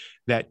thinking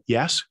that,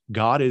 yes,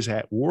 God is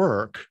at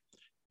work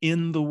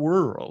in the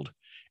world,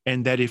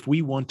 and that if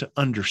we want to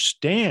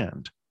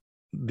understand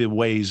the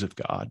ways of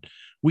God,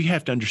 we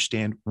have to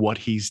understand what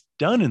he's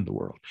done in the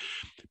world.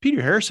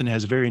 Peter Harrison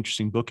has a very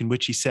interesting book in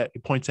which he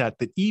points out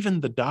that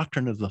even the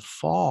doctrine of the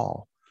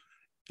fall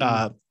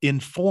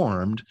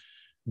informed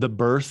the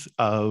birth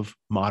of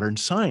modern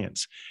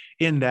science,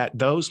 in that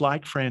those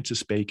like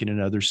Francis Bacon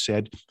and others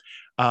said,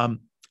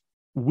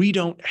 we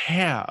don't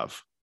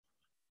have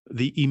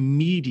the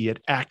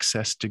immediate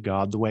access to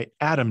God the way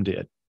Adam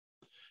did,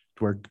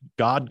 where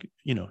God,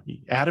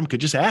 Adam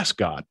could just ask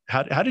God,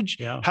 how did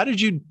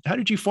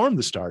you form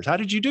the stars? How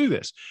did you do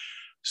this?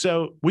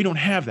 So we don't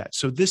have that.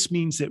 So this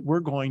means that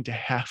we're going to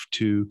have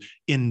to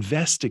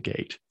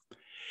investigate,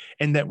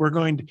 and that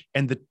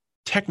and the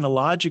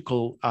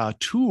technological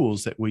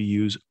tools that we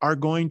use are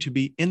going to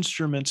be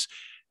instruments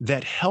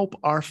that help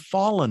our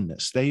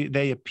fallenness.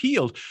 They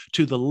appealed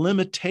to the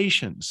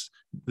limitations,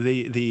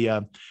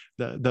 the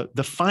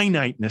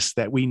finiteness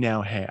that we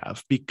now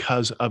have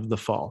because of the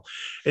fall.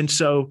 And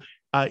so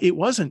it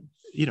wasn't,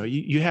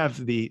 you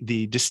have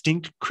the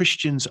distinct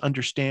Christian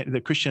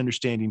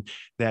understanding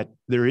that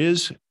there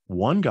is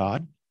one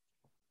God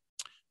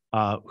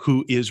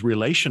who is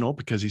relational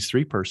because he's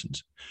three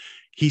persons.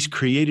 He's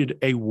created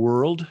a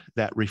world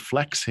that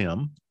reflects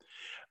him.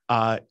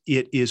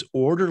 It is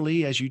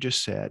orderly, as you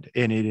just said,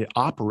 and it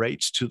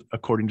operates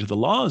according to the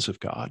laws of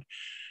God.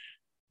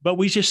 But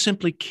we just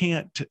simply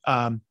can't,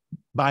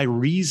 by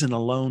reason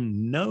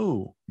alone,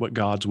 know what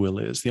God's will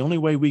is. The only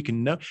way we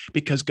can know,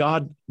 because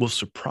God will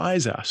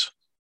surprise us.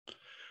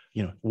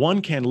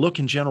 One can look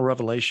in general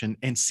revelation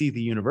and see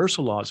the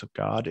universal laws of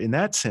God in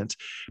that sense.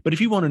 But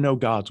if you want to know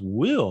God's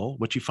will,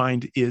 what you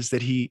find is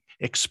that he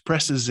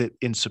expresses it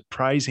in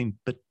surprising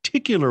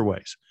particular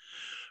ways.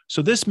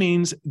 So this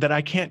means that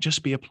I can't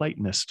just be a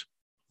Platonist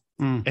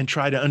and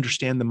try to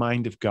understand the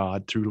mind of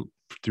God through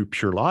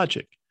pure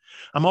logic.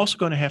 I'm also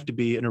going to have to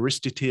be an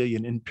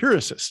Aristotelian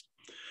empiricist,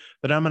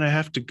 that I'm going to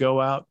have to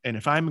go out, and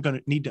if I'm going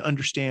to need to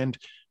understand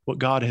what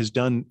God has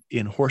done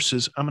in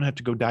horses, I'm going to have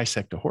to go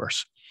dissect a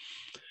horse.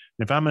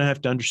 And if I'm going to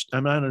have to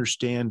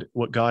understand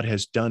what God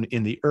has done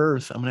in the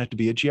earth, I'm going to have to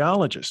be a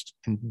geologist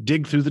and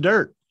dig through the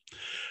dirt.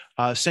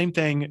 Same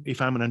thing,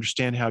 if I'm going to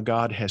understand how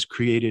God has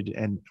created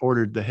and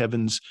ordered the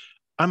heavens,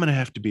 I'm going to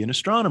have to be an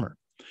astronomer.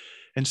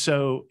 And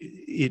so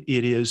it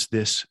is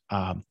this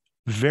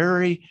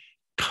very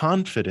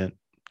confident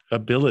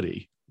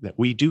ability that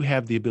we do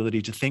have the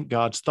ability to think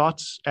God's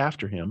thoughts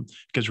after him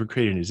because we're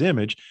created in his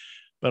image,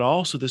 but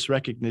also this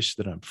recognition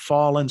that I'm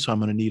fallen, so I'm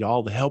going to need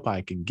all the help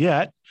I can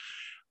get.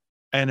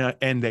 And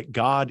that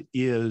God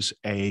is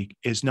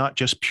not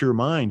just pure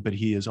mind, but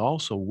he is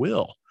also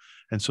will.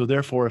 And so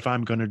therefore, if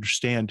I'm going to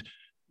understand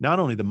not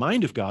only the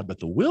mind of God, but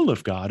the will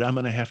of God, I'm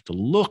going to have to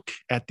look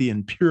at the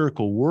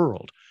empirical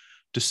world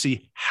to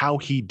see how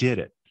he did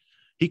it.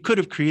 He could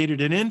have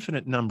created an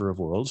infinite number of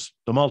worlds,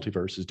 the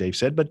multiverse, as Dave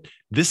said, but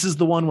this is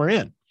the one we're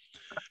in.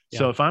 Yeah.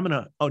 So if I'm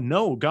going to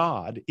know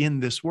God in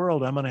this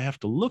world, I'm going to have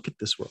to look at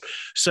this world.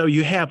 So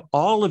you have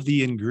all of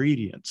the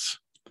ingredients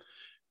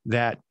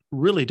that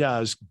really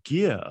does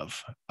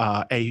give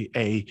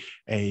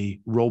a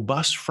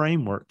robust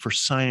framework for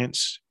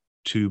science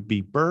to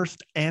be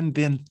birthed and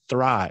then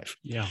thrive.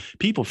 Yeah.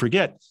 People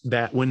forget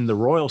that when the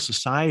Royal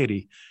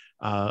Society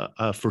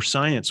for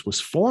Science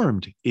was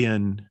formed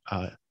in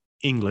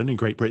England and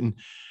Great Britain,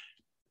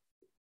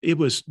 it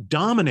was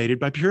dominated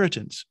by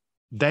Puritans.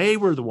 They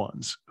were the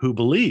ones who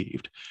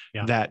believed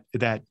that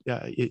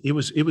it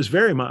was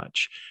very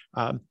much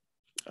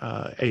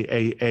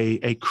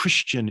a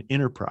Christian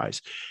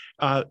enterprise.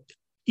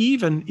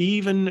 Even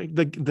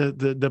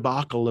the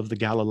debacle of the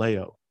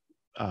Galileo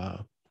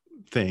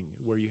thing,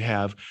 where you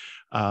have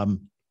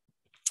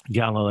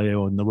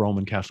Galileo and the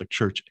Roman Catholic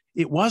Church,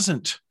 it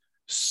wasn't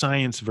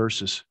science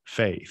versus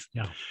faith.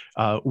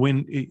 Yeah.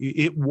 When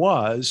it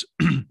was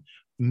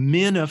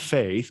men of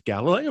faith,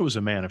 Galileo was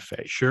a man of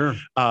faith. Sure.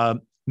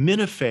 Men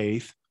of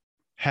faith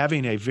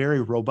having a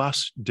very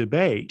robust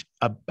debate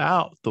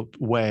about the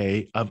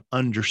way of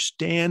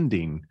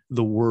understanding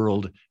the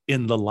world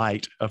in the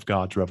light of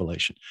God's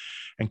revelation.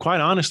 And quite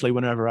honestly,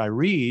 whenever I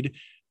read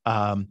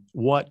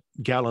what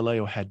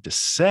Galileo had to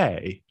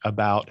say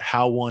about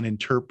how one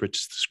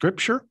interprets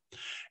Scripture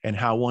and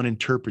how one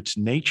interprets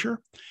nature,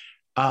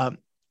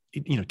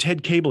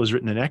 Ted Cable has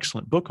written an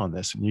excellent book on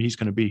this, and he's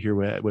going to be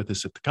here with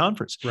us at the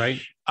conference. Right.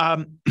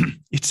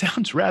 It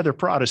sounds rather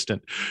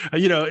Protestant.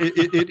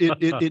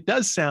 It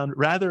does sound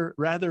rather.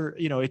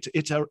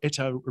 It's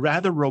a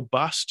rather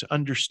robust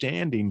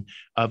understanding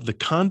of the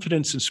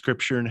confidence in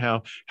Scripture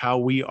and how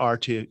we are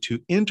to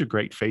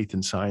integrate faith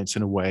and science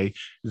in a way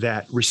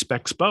that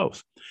respects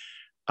both.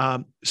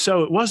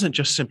 So it wasn't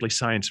just simply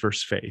science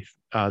versus faith,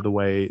 the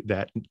way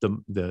that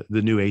the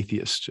new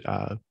atheist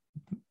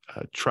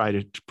try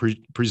to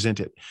present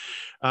it.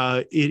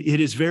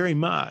 It is very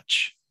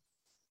much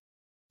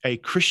a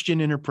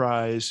Christian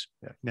enterprise.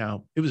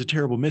 Now, it was a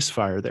terrible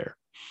misfire there.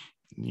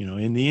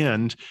 In the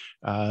end,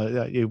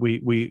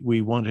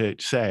 we want to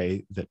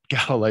say that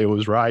Galileo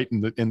was right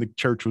and the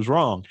church was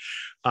wrong.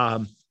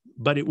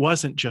 But it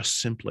wasn't just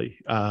simply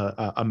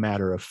a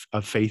matter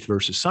of faith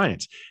versus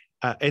science.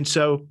 And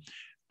so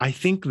I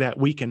think that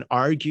we can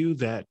argue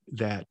that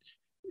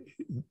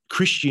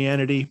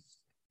Christianity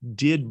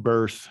did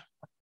birth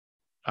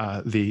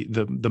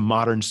the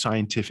modern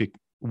scientific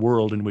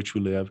world in which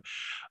we live.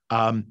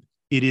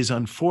 It is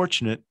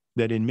unfortunate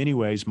that in many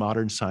ways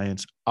modern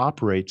science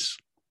operates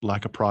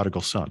like a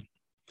prodigal son.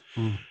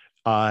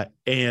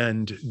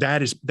 And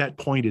that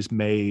point is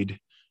made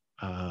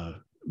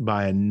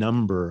by a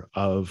number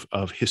of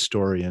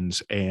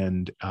historians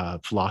and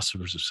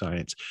philosophers of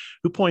science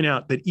who point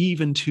out that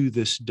even to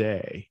this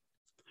day,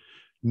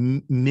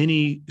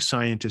 many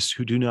scientists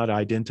who do not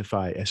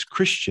identify as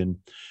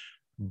Christian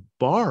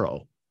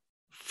borrow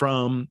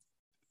from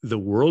the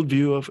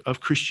worldview of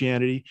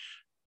Christianity,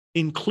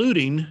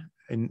 including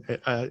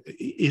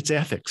its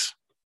ethics,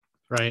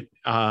 right?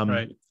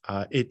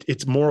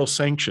 Its moral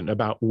sanction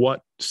about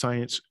what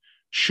science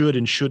should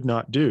and should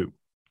not do.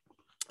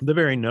 The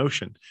very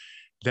notion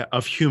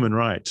of human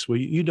rights. Well,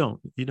 you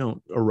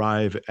don't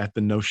arrive at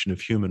the notion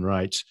of human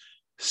rights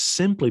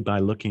simply by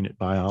looking at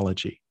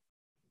biology,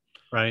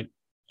 right?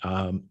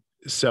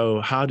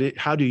 So how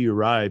do you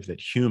arrive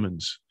that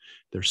humans,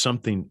 there's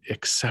something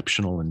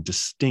exceptional and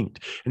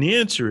distinct? And the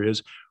answer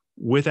is,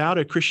 without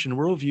a Christian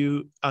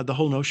worldview, the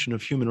whole notion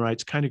of human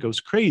rights kind of goes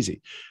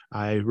crazy.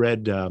 I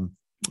read a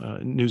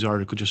news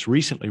article just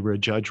recently where a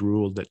judge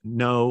ruled that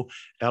no,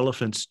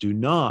 elephants are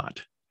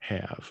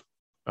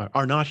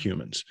not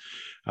humans.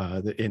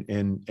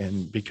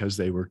 And because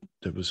there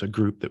was a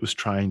group that was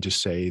trying to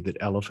say that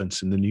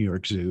elephants in the New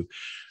York Zoo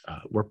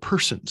were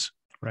persons.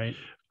 Right.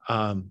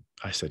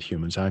 I said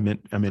humans. I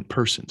meant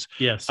persons.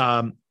 Yes.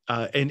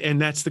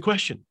 And that's the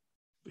question.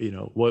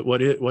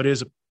 What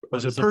is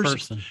a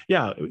person?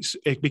 Yeah,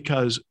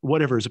 because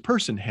whatever is a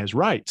person has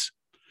rights.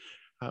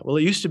 Well,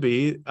 it used to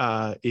be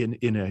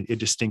in a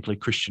distinctly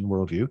Christian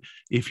worldview,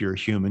 if you're a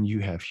human, you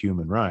have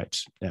human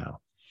rights. Now,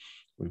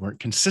 we weren't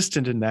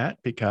consistent in that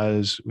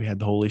because we had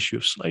the whole issue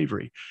of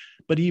slavery.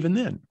 But even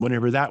then,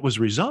 whenever that was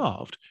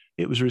resolved,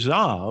 it was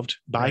resolved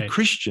by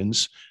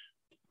Christians,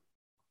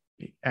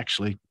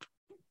 actually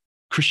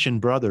Christian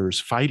brothers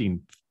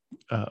fighting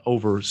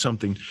over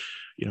something.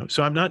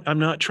 So I'm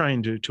not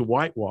trying to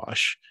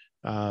whitewash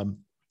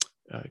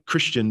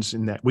Christians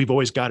in that we've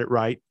always got it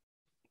right.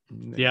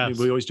 Yes.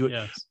 We always do it.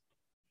 Yes.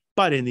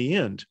 But in the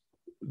end,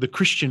 the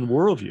Christian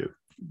worldview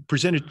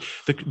presented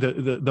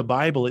the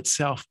Bible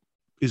itself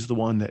is the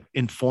one that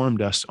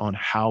informed us on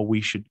how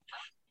we should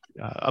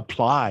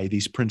apply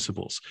these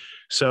principles.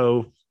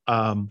 So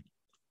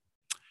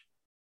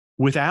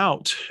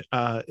without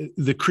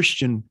the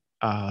Christian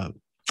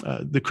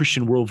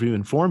worldview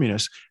informing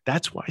us,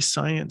 that's why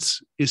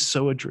science is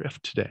so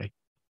adrift today.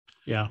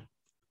 Yeah.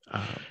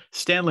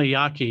 Stanley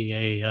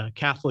Yaki, a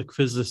Catholic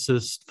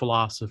physicist,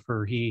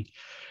 philosopher, he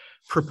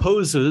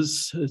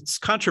proposes, it's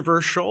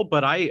controversial,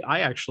 but I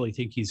actually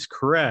think he's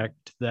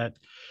correct, that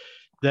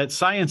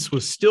science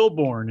was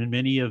stillborn in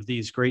many of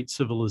these great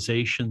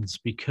civilizations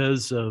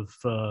because of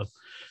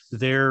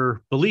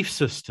their belief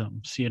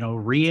systems,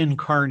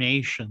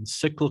 reincarnation,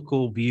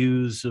 cyclical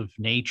views of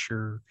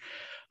nature.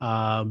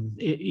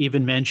 It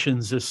even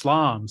mentions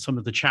Islam, some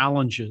of the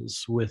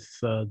challenges with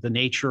the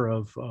nature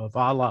of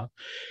Allah.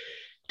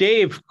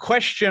 Dave,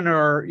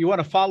 questioner, you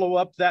want to follow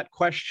up that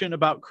question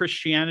about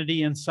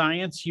Christianity and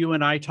science? You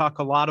and I talk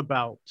a lot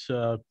about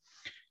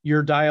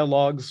your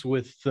dialogues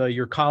with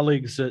your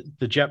colleagues at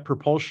the Jet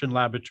Propulsion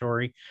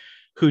Laboratory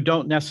who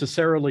don't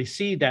necessarily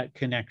see that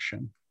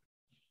connection.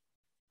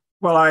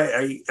 Well,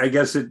 I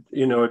guess it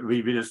would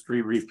be just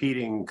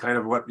repeating kind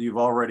of what you've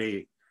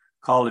already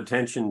called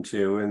attention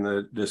to in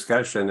the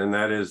discussion, and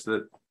that is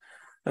that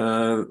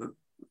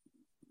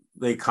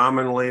they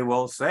commonly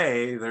will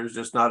say there's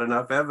just not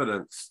enough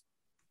evidence.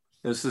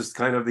 This is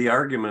kind of the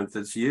argument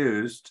that's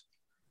used.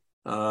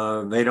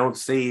 They don't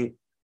see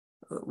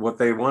what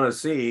they want to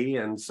see,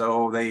 and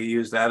so they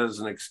use that as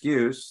an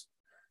excuse,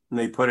 and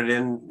they put it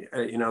in,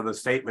 the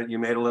statement you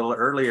made a little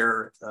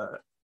earlier,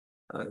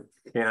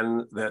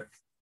 Ken, that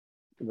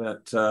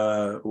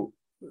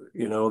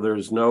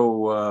there's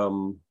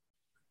no.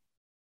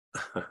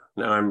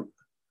 Now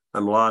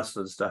I'm lost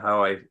as to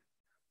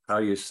how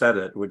you said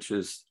it, which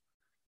is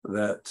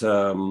that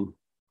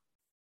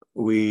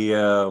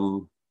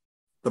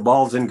the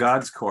ball's in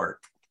God's court.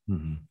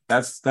 Mm-hmm.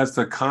 That's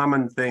the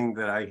common thing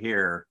that I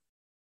hear.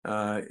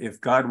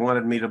 If God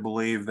wanted me to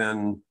believe,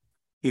 then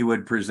he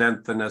would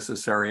present the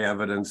necessary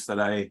evidence that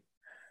I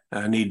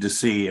need to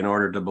see in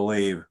order to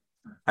believe.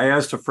 I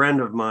asked a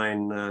friend of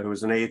mine who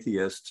was an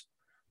atheist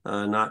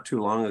not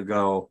too long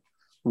ago,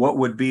 what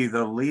would be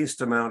the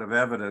least amount of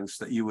evidence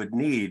that you would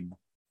need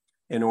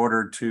in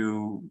order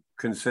to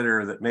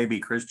consider that maybe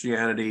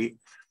Christianity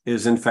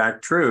is in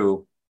fact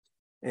true?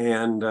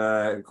 And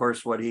of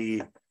course, what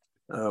he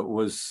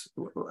was,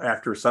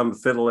 after some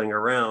fiddling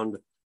around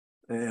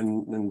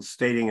and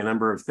stating a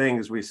number of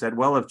things, we said,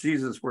 well, if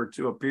Jesus were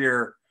to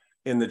appear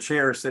in the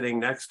chair sitting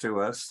next to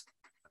us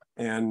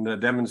and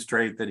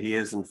demonstrate that he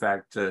is in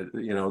fact,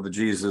 the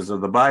Jesus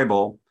of the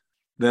Bible,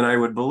 then I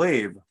would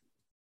believe.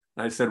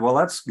 I said, well,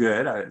 that's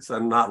good. It's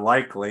not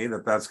likely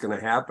that that's going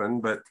to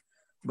happen, but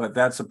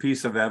that's a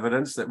piece of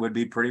evidence that would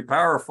be pretty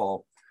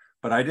powerful.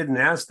 But I didn't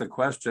ask the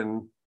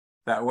question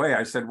that way.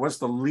 I said, what's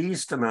the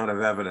least amount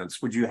of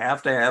evidence? Would you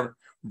have to have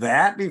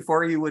that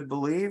before you would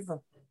believe?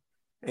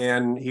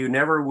 And he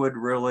never would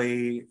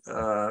really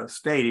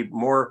state. He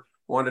more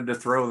wanted to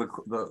throw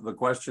the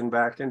question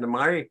back into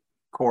my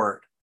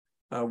court.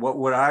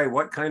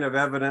 What kind of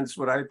evidence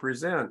would I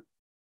present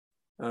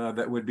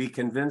that would be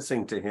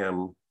convincing to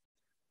him?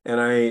 And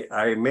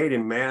I made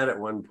him mad at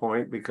one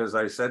point because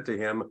I said to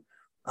him,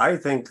 I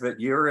think that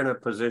you're in a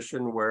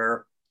position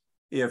where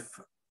if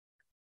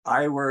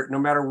I were, no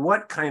matter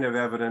what kind of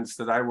evidence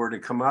that I were to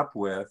come up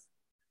with,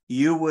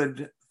 you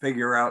would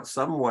figure out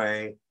some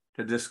way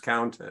to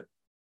discount it.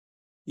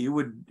 You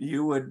would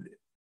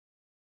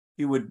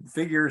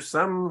figure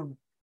some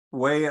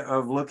way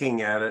of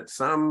looking at it,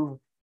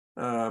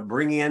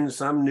 bring in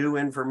some new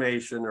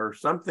information or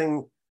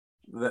something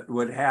that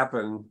would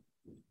happen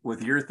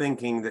with your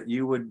thinking that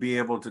you would be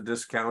able to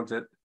discount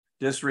it,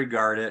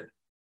 disregard it,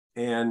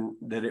 and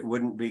that it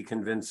wouldn't be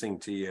convincing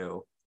to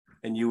you,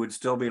 and you would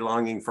still be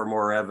longing for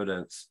more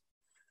evidence.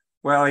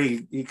 Well,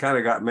 he kind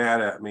of got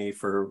mad at me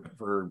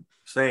for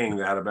saying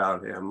that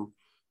about him,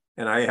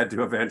 and I had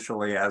to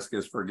eventually ask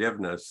his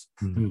forgiveness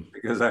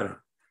because that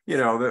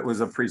was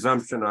a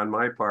presumption on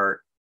my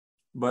part.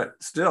 But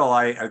still,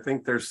 I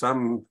think there's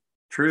some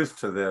truth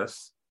to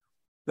this,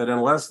 that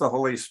unless the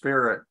Holy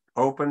Spirit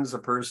opens a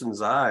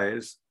person's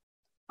eyes,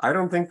 I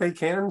don't think they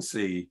can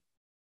see.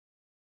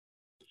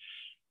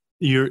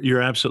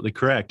 You're absolutely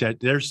correct.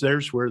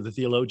 There's where the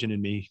theologian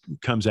in me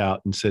comes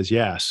out and says,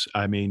 yes.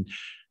 I mean,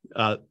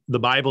 the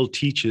Bible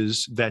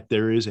teaches that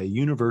there is a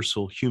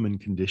universal human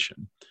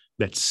condition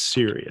that's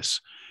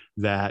serious,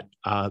 that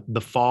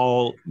the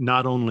fall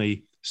not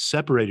only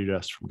separated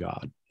us from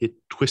God, it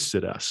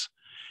twisted us.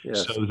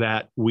 Yes. So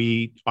that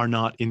we are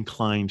not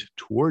inclined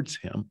towards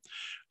him.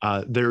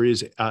 There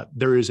is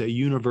a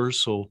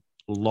universal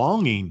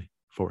longing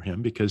for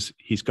him because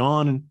he's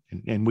gone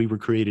and we were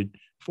created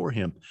for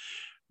him.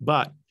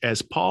 But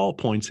as Paul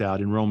points out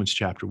in Romans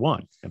chapter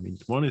 1, I mean,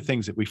 one of the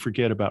things that we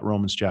forget about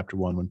Romans chapter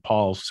 1, when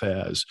Paul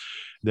says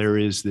there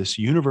is this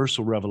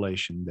universal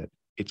revelation that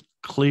it's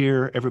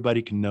clear,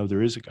 everybody can know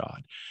there is a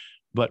God.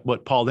 But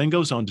what Paul then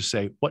goes on to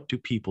say, what do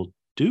people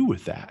do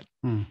with that?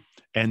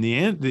 And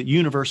the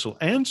universal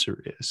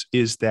answer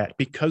is that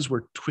because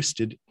we're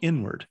twisted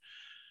inward,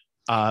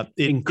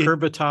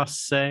 incurvatus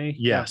se.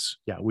 Yes.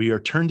 Yeah. We are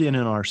turned in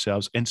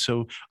ourselves. And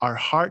so our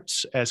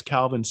hearts, as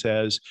Calvin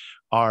says,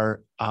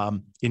 are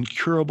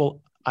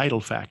incurable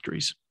idol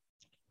factories.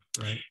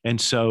 Right.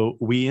 And so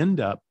we end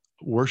up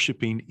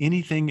worshiping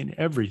anything and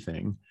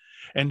everything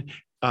and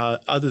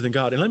other than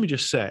God. And let me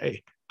just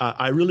say,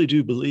 I really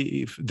do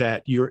believe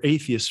that your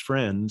atheist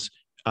friends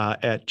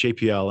at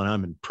JPL, and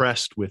I'm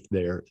impressed with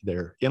their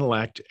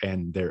intellect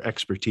and their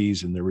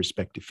expertise in their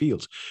respective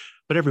fields,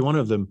 but every one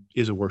of them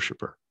is a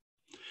worshiper.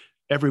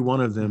 Every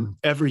one of them,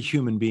 every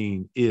human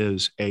being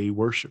is a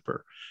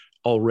worshiper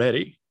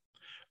already.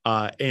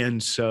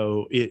 And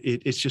so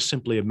it's just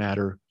simply a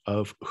matter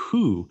of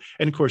who.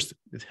 And of course,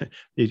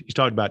 you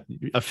talked about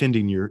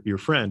offending your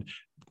friend.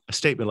 A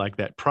statement like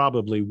that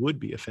probably would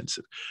be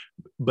offensive,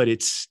 but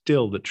it's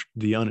still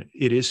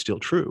it is still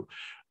true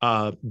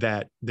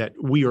that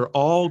we are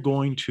all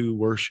going to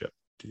worship.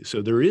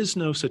 So there is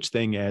no such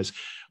thing as,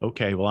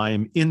 okay, well, I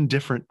am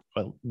indifferent.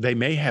 Well, they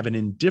may have an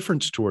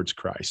indifference towards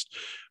Christ,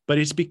 but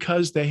it's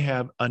because they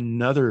have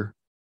another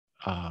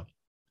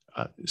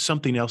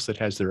something else that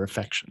has their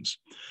affections,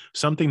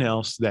 something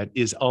else that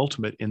is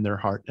ultimate in their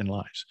heart and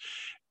lives.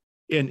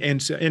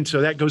 And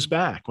so that goes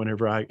back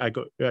whenever I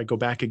go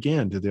back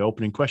again to the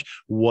opening question: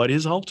 what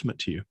is ultimate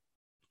to you?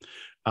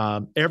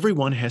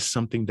 Everyone has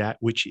something that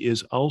which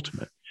is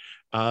ultimate,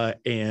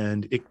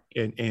 and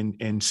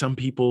some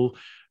people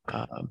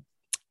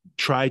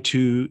try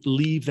to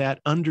leave that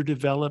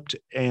underdeveloped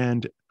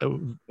and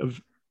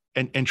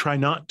try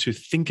not to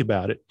think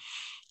about it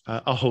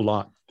a whole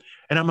lot.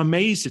 And I'm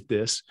amazed at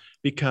this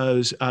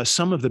because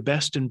some of the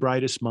best and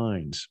brightest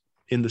minds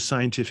in the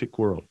scientific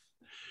world,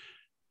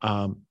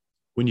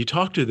 when you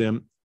talk to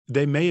them,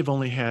 they may have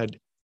only had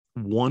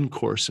one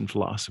course in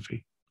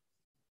philosophy.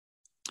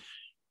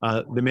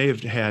 They may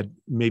have had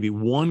maybe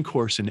one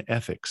course in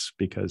ethics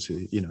because,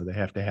 they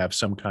have to have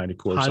some kind of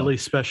course. Highly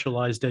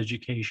specialized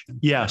education.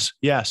 Yes,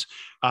 yes.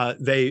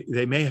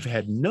 They may have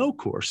had no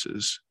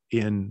courses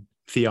in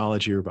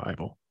theology or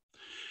Bible.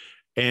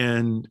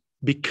 And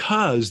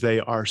because they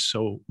are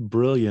so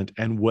brilliant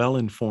and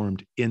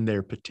well-informed in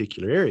their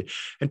particular area,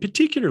 and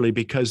particularly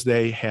because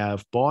they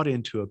have bought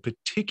into a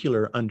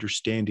particular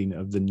understanding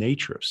of the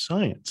nature of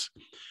science,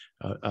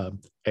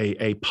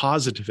 a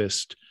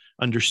positivist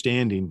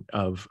understanding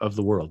of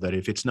the world, that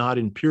if it's not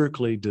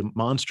empirically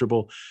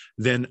demonstrable,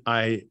 then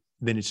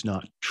it's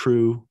not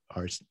true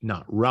or it's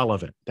not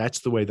relevant. That's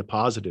the way the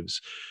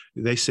positives,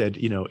 they said,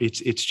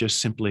 it's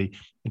just simply,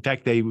 in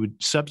fact, they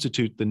would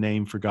substitute the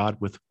name for God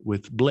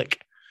with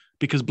Blick,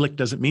 because Blick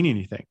doesn't mean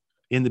anything.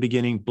 In the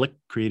beginning, Blick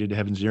created the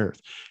heavens and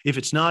earth. If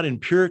it's not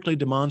empirically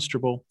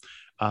demonstrable,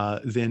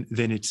 then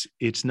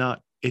it's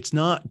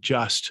not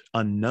just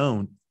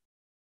unknown.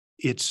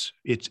 It's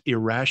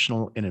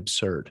irrational and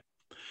absurd.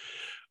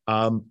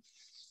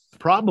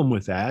 Problem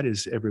with that,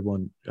 is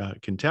everyone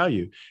can tell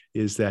you,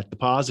 is that the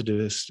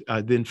positivists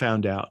then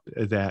found out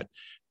that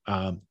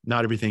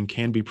not everything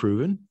can be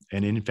proven.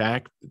 And in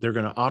fact, they're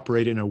going to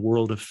operate in a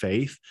world of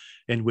faith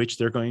in which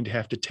they're going to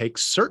have to take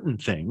certain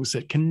things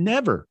that can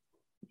never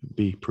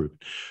be proven.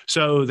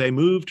 So they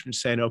moved from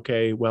saying,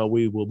 okay, well,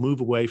 we will move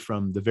away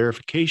from the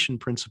verification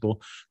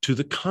principle to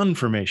the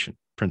confirmation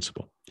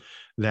principle,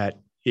 that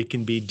it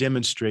can be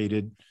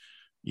demonstrated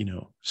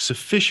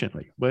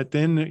sufficiently. But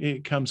then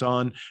it comes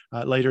on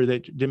later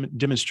that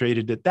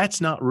demonstrated that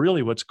that's not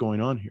really what's going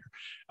on here,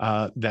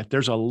 that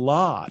there's a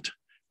lot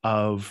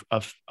of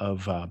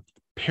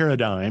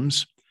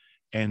paradigms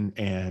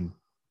and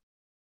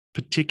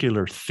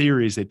particular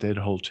theories that they'd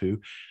hold to,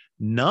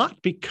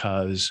 not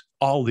because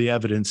all the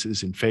evidence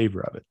is in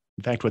favor of it.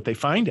 In fact, what they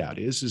find out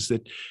is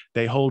that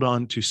they hold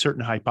on to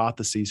certain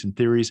hypotheses and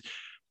theories,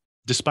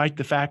 despite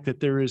the fact that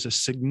there is a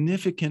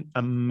significant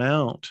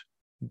amount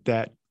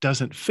that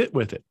doesn't fit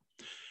with it.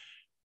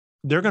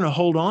 They're going to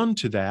hold on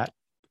to that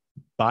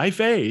by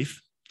faith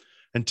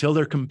until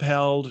they're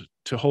compelled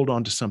to hold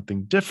on to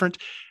something different.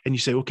 And you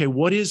say, okay,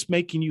 what is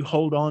making you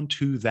hold on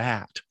to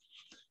that?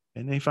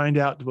 And they find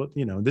out,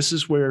 this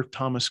is where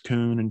Thomas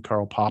Kuhn and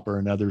Karl Popper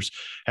and others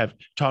have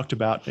talked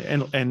about,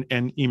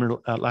 and Emer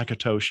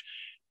Lakatos,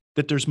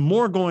 that there's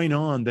more going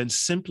on than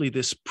simply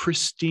this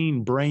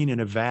pristine brain in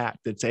a vat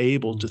that's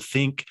able to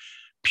think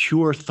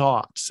pure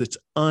thoughts, that's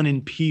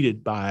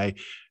unimpeded by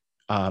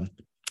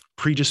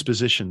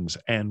predispositions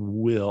and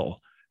will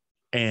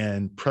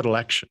and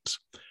predilections.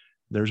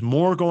 There's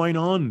more going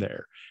on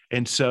there.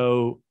 And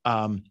so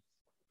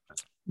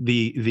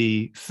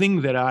the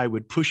thing that I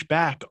would push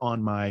back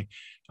on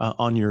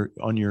on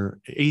your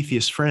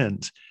atheist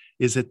friends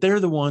is that they're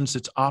the ones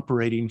that's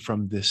operating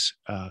from this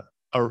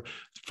or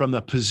from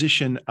the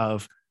position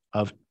of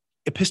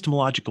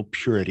epistemological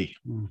purity.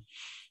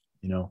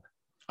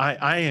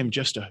 I am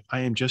just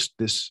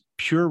this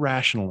pure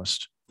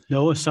rationalist.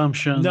 No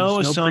assumptions. No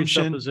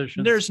assumption.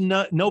 Presuppositions. There's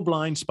no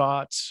blind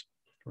spots.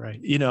 Right.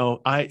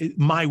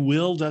 My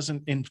will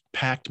doesn't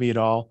impact me at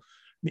all.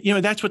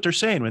 That's what they're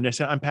saying when they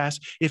say I'm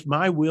past. If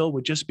my will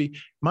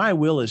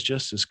is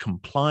just as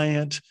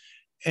compliant.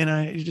 And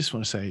I just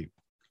want to say,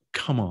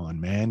 come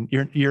on, man,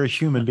 you're a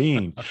human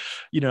being.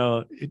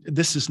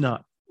 This is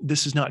not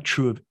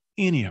true of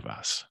any of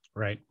us.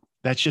 Right.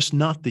 That's just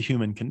not the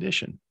human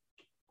condition.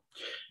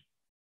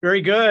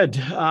 Very good.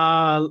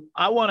 I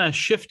want to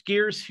shift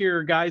gears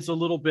here, guys, a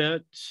little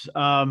bit.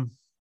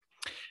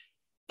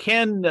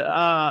 Ken,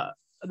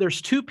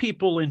 there's two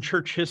people in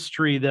church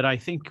history that I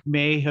think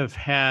may have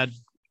had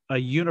a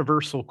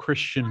universal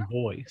Christian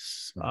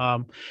voice.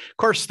 Of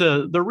course,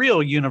 the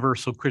real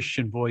universal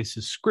Christian voice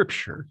is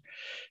Scripture.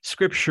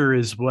 Scripture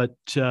is what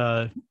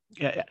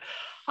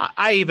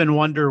I even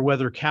wonder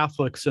whether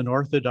Catholics and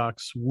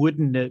Orthodox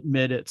wouldn't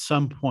admit at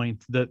some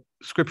point that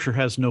Scripture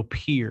has no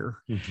peer,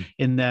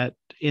 in that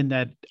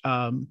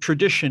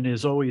tradition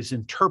is always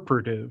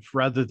interpretive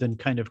rather than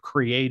kind of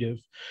creative.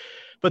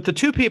 But the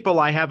two people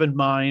I have in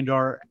mind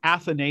are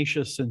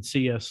Athanasius and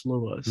C.S.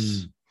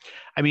 Lewis.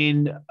 I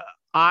mean,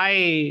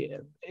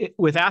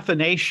 with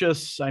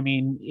Athanasius,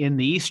 in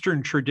the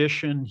Eastern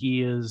tradition,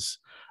 he is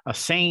a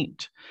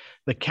saint.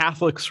 The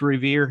Catholics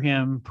revere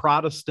him.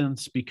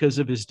 Protestants, because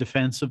of his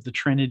defense of the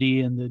Trinity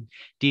and the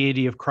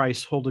deity of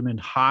Christ, hold him in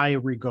high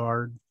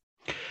regard.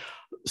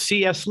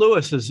 C.S.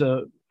 Lewis is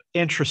an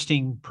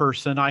interesting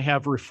person. I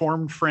have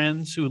Reformed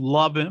friends who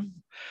love him.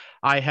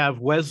 I have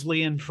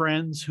Wesleyan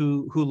friends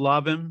who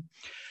love him.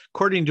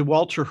 according to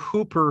Walter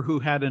Hooper, who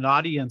had an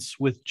audience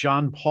with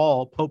John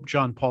Paul, Pope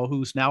John Paul,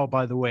 who's now,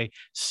 by the way,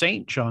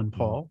 Saint John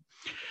Paul.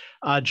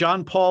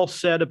 John Paul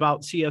said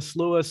about C.S.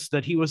 Lewis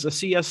that he was a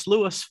C.S.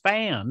 Lewis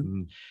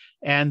fan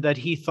and that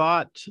he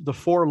thought The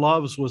Four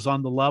Loves was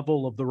on the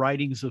level of the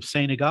writings of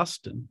St.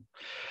 Augustine.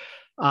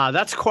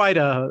 That's quite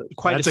a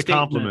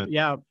compliment.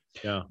 Yeah.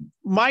 Yeah.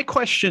 My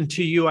question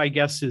to you, I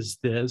guess, is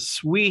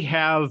this. We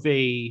have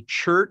a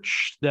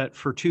church that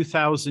for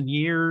 2,000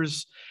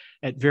 years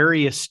at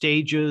various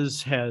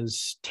stages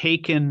has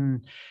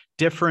taken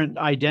different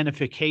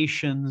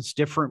identifications,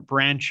 different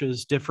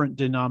branches, different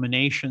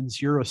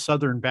denominations. You're a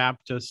Southern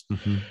Baptist.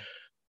 Mm-hmm.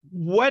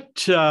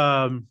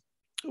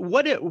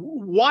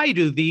 Why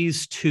do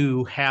these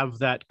two have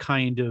that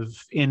kind of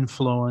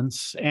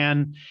influence?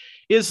 And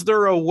is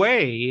there a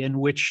way in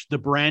which the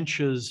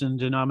branches and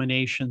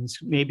denominations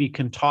maybe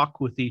can talk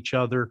with each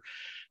other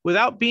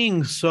without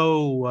being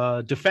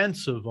so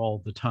defensive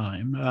all the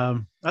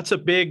time? That's a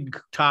big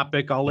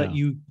topic. I'll let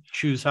you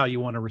choose how you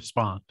want to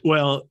respond.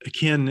 Well,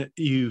 Ken,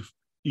 you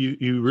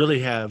really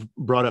have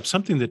brought up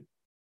something that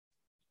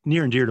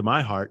near and dear to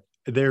my heart.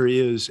 There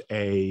is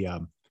a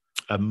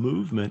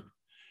movement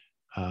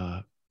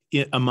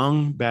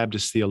among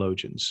Baptist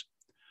theologians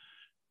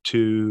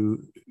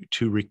to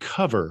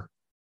recover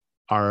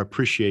our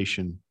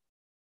appreciation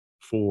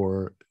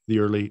for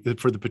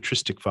the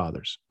patristic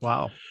fathers.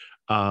 Wow.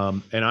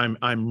 And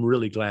I'm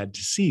really glad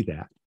to see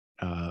that.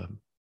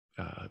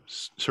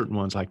 Certain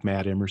ones like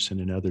Matt Emerson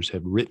and others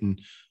have written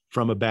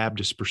from a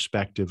Baptist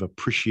perspective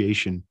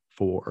appreciation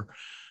for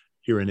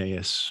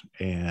Irenaeus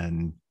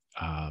and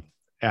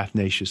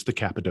Athanasius, the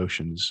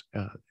Cappadocians.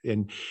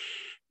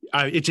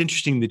 It's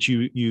interesting that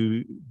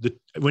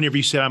whenever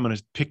you said I'm going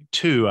to pick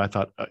two, I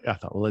thought,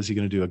 well, is he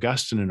going to do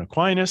Augustine and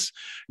Aquinas?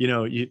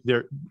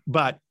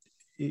 But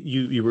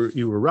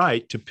you were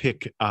right to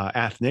pick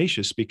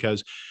Athanasius,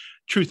 because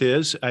truth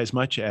is, as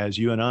much as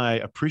you and I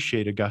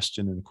appreciate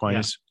Augustine and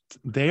Aquinas,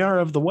 they are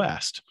of the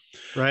West,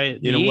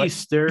 right? The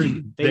East,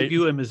 they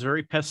view him as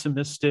very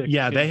pessimistic.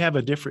 Yeah, they have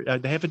a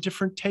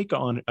different take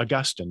on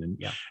Augustine,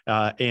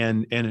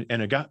 and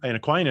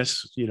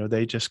Aquinas.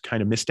 They just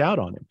kind of missed out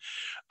on him.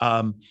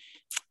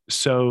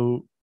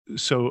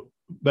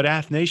 But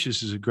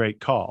Athanasius is a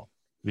great call,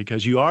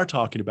 because you are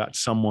talking about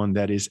someone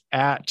that is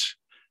at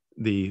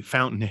the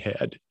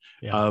fountainhead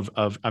of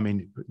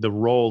the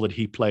role that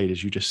he played,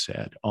 as you just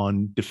said,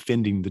 on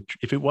defending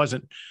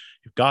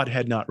if God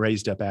had not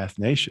raised up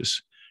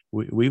Athanasius,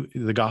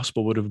 the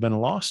gospel would have been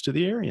lost to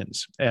the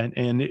Arians. And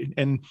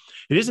it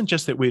isn't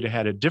just that we'd have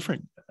had a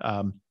different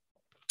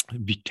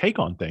take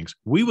on things;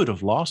 we would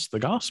have lost the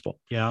gospel.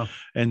 Yeah,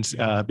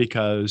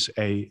 because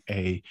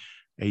a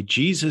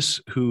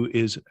Jesus who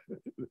is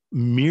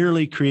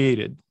merely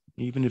created,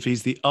 even if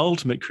he's the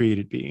ultimate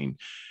created being,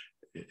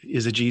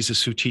 is a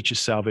Jesus who teaches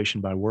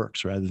salvation by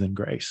works rather than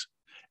grace.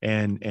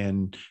 And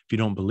if you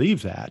don't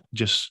believe that,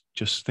 just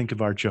think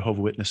of our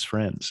Jehovah's Witness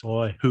friends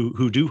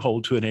who do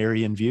hold to an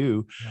Arian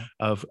view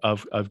of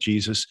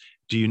Jesus.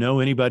 Do you know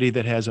anybody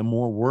that has a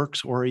more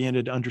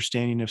works-oriented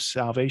understanding of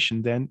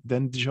salvation than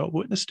the Jehovah's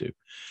Witness do?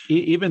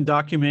 Even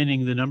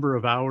documenting the number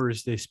of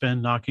hours they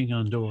spend knocking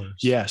on doors.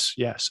 Yes.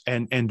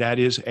 And that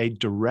is a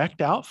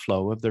direct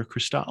outflow of their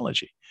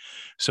Christology.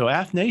 So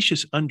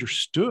Athanasius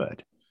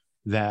understood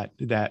that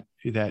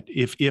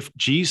if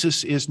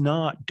Jesus is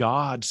not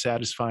God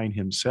satisfying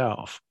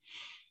himself,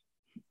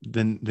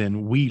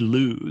 then we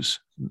lose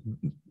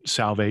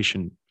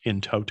salvation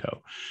in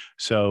toto.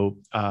 So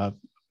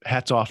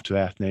hats off to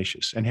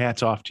Athanasius, and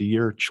hats off to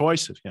your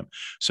choice of him.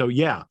 So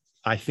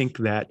I think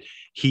that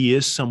he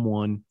is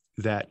someone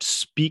that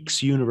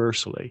speaks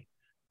universally,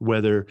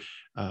 whether,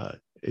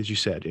 as you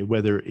said,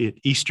 whether it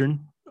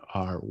Eastern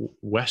or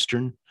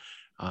Western.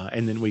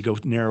 And then we go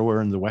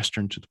narrower in the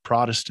Western to the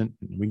Protestant,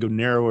 and we go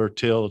narrower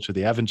till to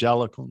the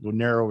Evangelical, go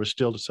narrower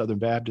still to Southern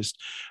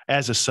Baptist.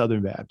 As a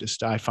Southern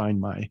Baptist, I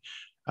find my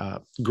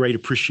great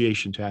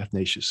appreciation to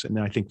Athanasius, and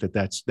I think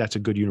that's a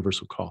good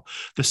universal call.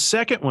 The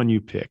second one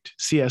you picked,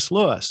 C.S.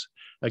 Lewis,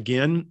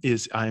 again,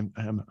 is I'm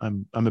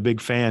a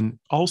big fan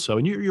also,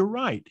 and you're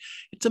right.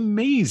 It's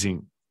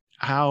amazing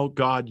how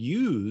God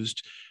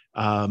used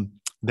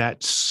that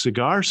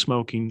cigar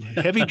smoking,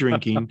 heavy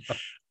drinking.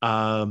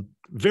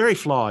 Very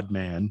flawed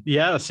man.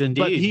 Yes,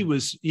 indeed. But he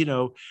was,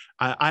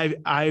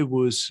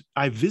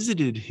 I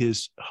visited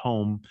his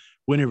home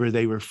whenever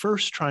they were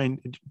first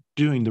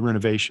doing the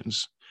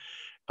renovations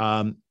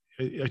a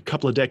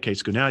couple of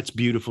decades ago. Now it's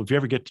beautiful. If you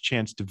ever get the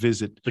chance to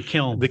visit the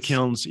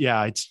kilns,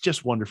 it's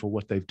just wonderful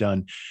what they've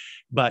done.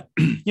 But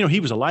he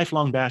was a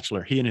lifelong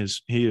bachelor. He and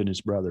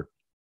his brother,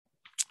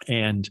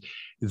 and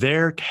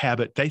their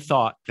habit. They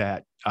thought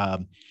that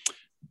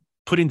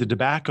putting the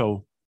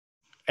tobacco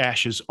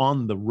ashes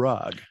on the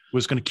rug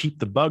was going to keep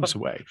the bugs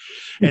away.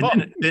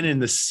 And then in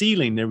the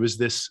ceiling, there was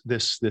this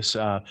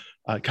kind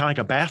of like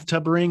a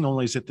bathtub ring,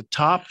 only it's at the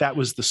top. That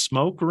was the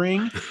smoke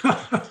ring.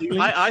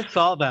 I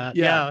saw that.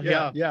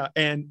 Yeah.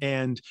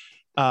 And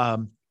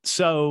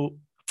so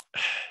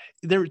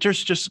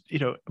there's just,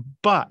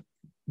 but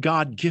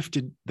God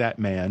gifted that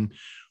man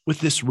with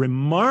this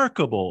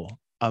remarkable,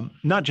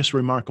 not just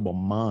remarkable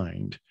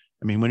mind.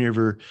 I mean,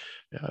 whenever,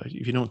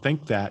 if you don't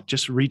think that,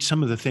 just read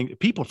some of the things.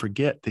 People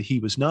forget that he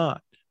was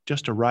not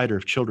just a writer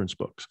of children's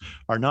books,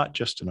 or not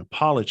just an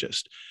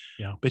apologist,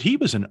 but he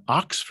was an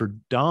Oxford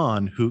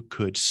Don who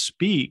could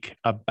speak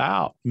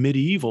about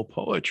medieval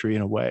poetry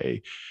in a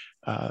way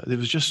that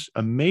was just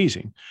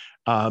amazing.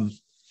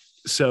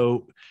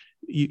 So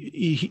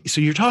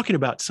you're talking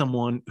about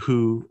someone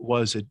who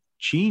was a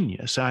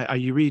genius. I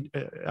read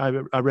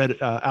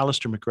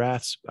Alistair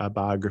McGrath's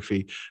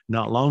biography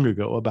not long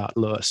ago about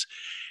Lewis,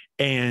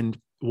 and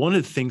one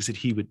of the things that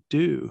he would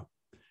do,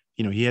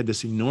 he had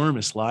this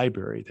enormous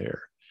library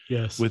there,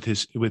 with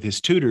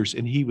his tutors,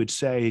 and he would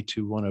say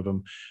to one of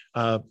them,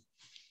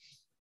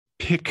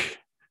 pick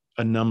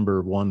a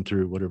number 1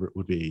 through whatever it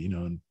would be,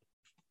 and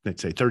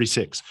let's say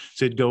 36.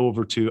 So he'd go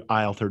over to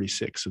aisle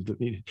 36 of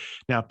the,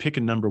 now pick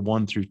a number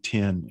 1 through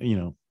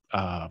 10,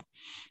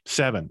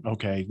 7.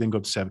 Okay. Then go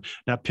to 7.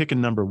 Now pick a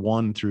number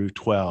 1 through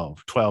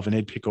 12, and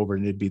they'd pick over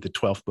and it'd be the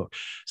 12th book.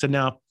 So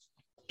now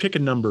pick a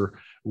number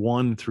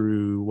 1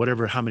 through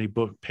whatever, how many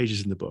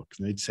pages in the book.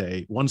 And they'd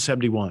say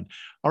 171.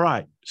 All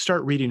right,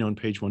 start reading on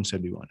page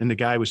 171. And the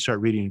guy would start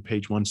reading on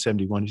page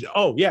 171. He'd say,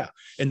 oh yeah.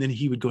 And then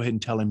he would go ahead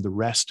and tell him the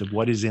rest of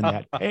what is in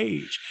that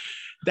page.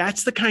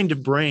 That's the kind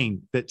of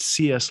brain that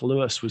C.S.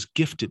 Lewis was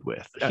gifted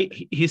with.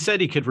 He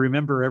said he could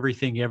remember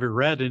everything he ever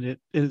read, and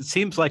it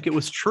seems like it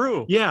was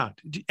true. Yeah,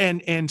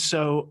 and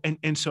so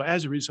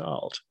as a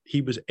result,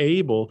 he was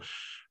able.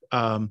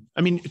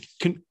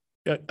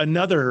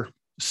 Another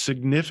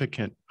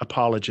significant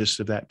apologist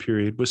of that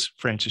period was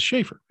Francis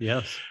Schaeffer.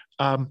 Yes.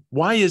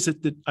 Why is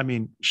it that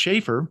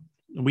Schaeffer?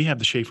 We have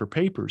the Schaeffer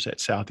Papers at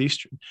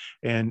Southeastern,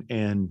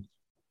 and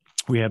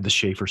we have the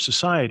Schaeffer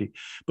Society.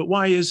 But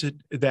why is it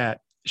that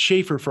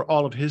Schaeffer, for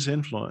all of his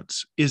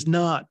influence, is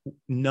not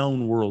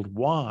known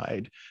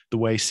worldwide the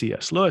way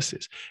C.S. Lewis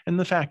is? And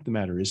the fact of the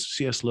matter is,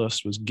 C.S.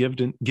 Lewis was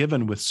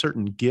given with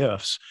certain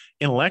gifts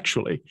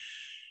intellectually,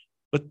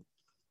 but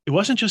it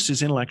wasn't just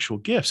his intellectual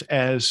gifts.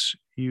 As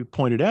you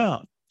pointed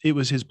out, it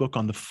was his book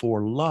on the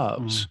 4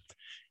 loves.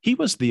 He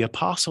was the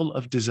apostle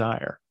of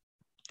desire.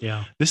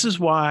 Yeah. This is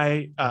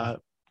why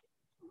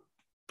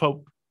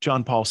Pope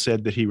John Paul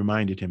said that he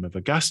reminded him of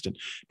Augustine,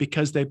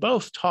 because they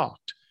both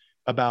talked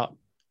about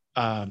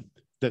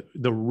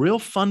the real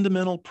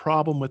fundamental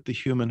problem with the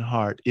human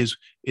heart is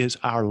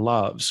our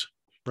loves.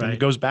 Right. And it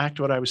goes back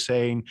to what I was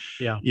saying,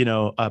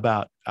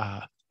 about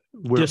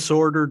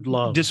disordered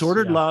loves.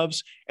 Disordered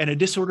loves, and a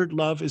disordered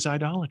love is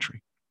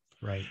idolatry.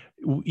 Right.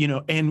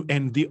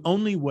 And the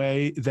only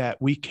way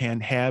that we can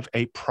have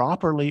a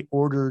properly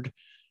ordered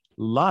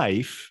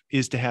life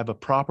is to have a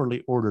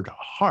properly ordered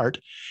heart.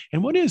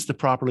 And what is the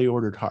properly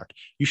ordered heart?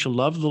 You shall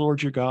love the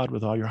Lord your God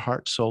with all your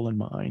heart, soul, and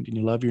mind, and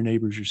you love your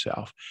neighbors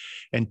yourself.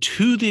 And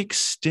to the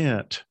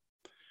extent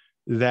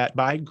that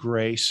by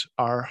grace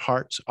our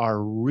hearts are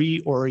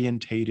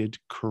reorientated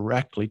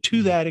correctly,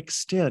 to that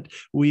extent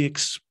we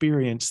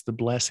experience the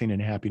blessing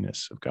and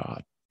happiness of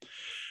God.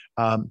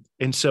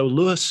 And so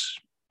Lewis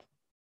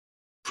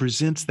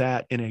presents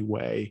that in a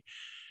way.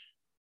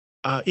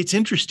 It's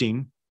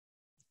interesting.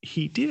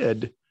 He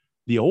did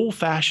the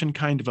old-fashioned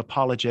kind of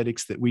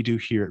apologetics that we do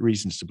here at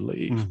Reasons to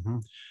Believe. Mm-hmm.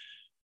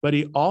 But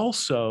he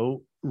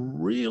also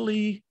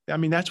really,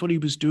 that's what he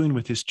was doing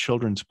with his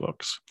children's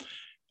books,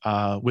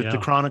 with the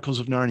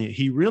Chronicles of Narnia.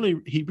 He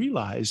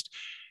realized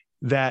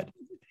that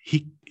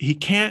you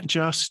can't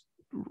just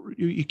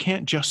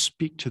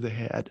speak to the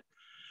head.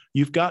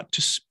 You've got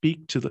to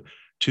speak to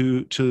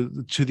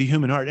the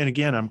human heart. And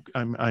again,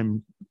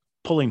 I'm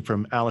pulling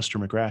from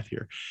Alistair McGrath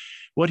here.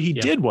 What he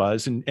did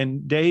was,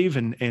 and Dave,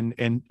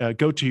 and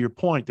go to your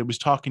point that was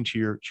talking to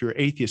your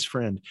atheist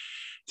friend.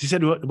 He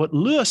said what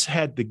Lewis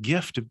had the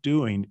gift of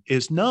doing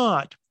is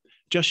not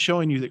just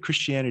showing you that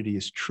Christianity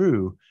is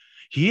true.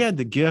 He had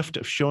the gift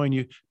of showing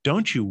you,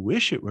 don't you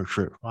wish it were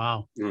true?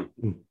 Wow.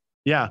 Mm-hmm.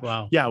 Yeah.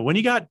 Wow. Yeah. When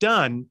he got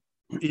done,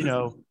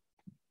 you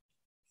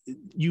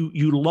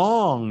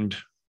longed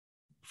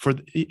for.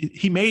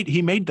 He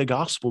made the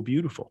gospel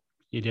beautiful.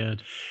 He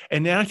did.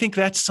 And I think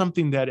that's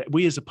something that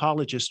we as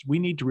apologists, we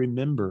need to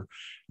remember,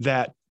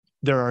 that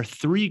there are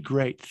 3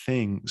 great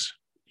things.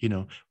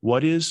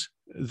 What is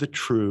the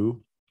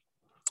true,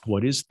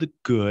 what is the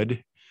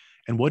good,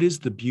 and what is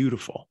the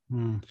beautiful?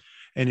 And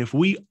if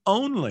we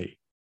only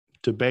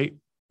debate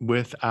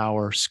with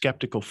our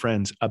skeptical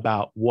friends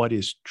about what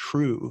is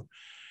true,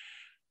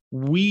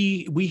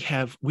 we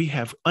have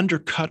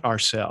undercut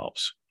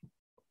ourselves,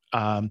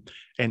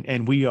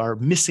 and we are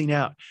missing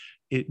out.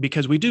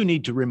 Because we do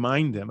need to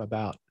remind them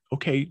about,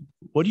 okay,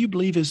 what do you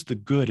believe is the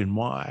good and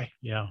why?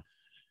 Yeah.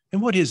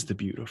 And what is the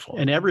beautiful?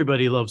 And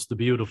everybody loves the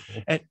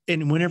beautiful.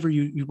 And whenever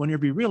you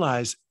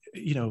realize,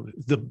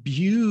 the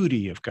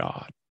beauty of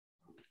God,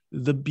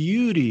 the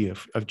beauty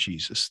of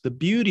Jesus, the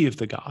beauty of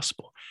the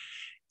gospel,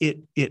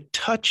 it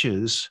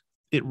touches,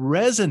 it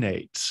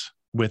resonates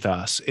with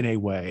us in a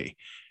way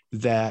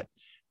that,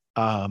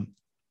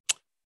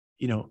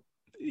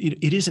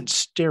 it isn't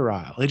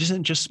sterile. It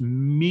isn't just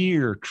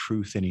mere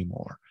truth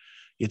anymore.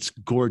 It's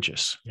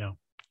gorgeous. Yeah.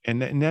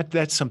 And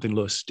that's something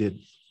Lewis did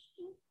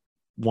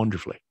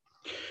wonderfully.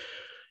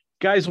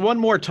 Guys, one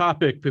more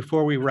topic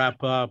before we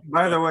wrap up.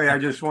 By the way, I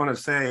just want to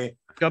say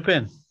Jump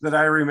in. that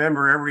I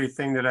remember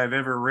everything that I've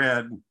ever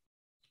read.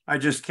 I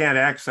just can't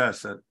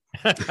access it.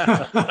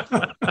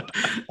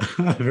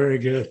 Very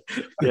good.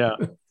 Yeah.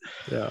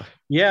 Yeah.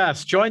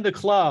 Yes, join the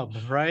club,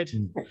 right?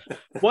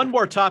 One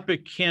more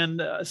topic, Ken.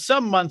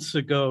 Some months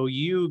ago,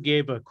 you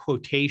gave a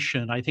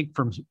quotation, I think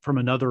from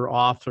another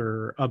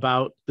author,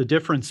 about the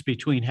difference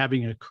between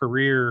having a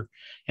career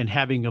and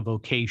having a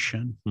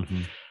vocation.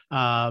 Mm-hmm.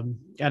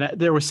 And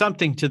there was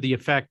something to the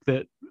effect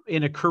that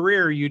in a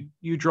career,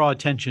 you draw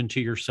attention to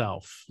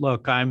yourself.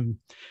 Look, I'm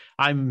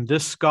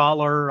this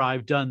scholar.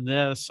 I've done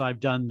this.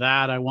 I've done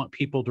that. I want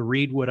people to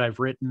read what I've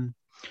written.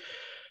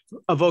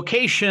 A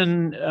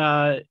vocation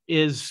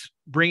is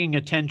bringing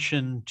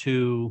attention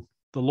to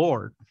the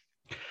Lord.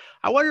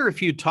 I wonder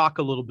if you'd talk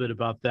a little bit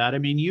about that. I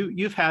mean,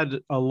 you've had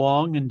a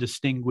long and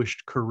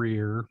distinguished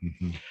career.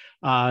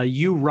 Mm-hmm.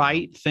 You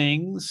write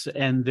things,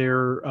 and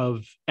they're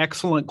of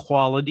excellent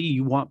quality.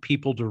 You want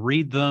people to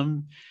read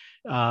them.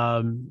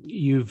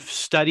 You've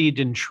studied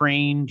and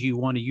trained. You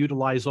want to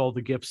utilize all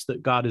the gifts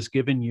that God has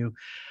given you.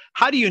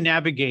 How do you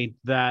navigate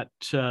that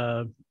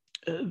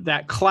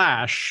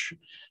clash?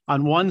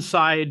 On one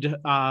side,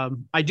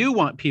 I do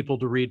want people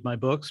to read my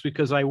books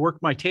because I work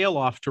my tail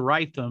off to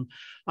write them.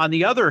 On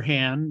the other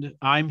hand,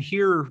 I'm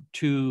here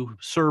to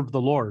serve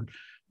the Lord.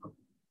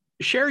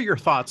 Share your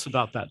thoughts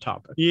about that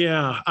topic.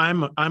 Yeah,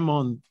 I'm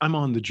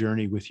on the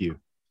journey with you.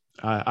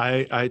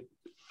 I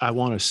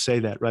want to say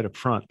that right up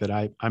front,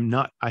 that I'm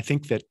not. I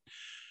think that,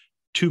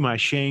 to my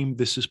shame,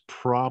 this is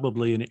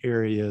probably an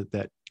area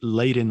that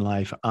late in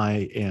life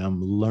I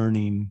am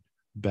learning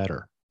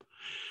better.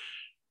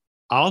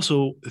 I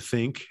also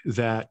think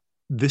that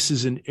this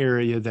is an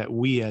area that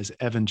we as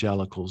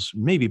evangelicals,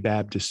 maybe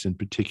Baptists in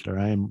particular,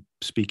 I am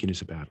speaking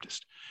as a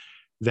Baptist,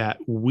 that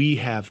we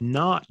have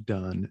not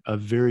done a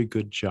very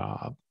good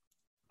job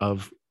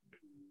of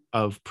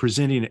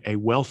presenting a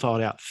well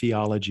thought out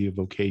theology of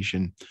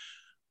vocation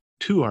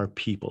to our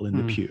people in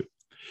the pew.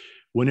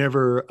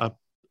 Whenever,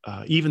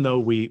 even though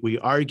we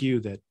argue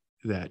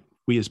that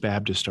we as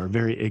Baptists are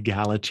very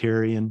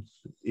egalitarian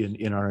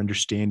in our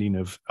understanding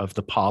of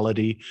the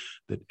polity,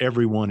 that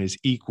everyone is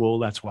equal.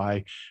 That's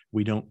why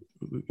we don't,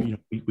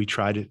 we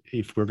try to,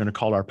 if we're going to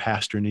call our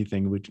pastor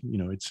anything,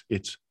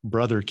 it's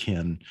brother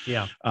Ken.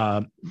 Yeah.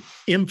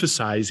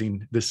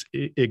 Emphasizing this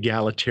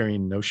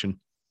egalitarian notion,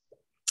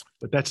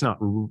 but that's not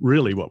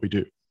really what we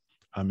do.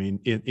 I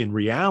mean, in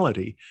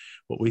reality,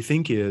 what we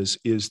think is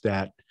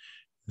that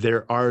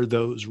there are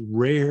those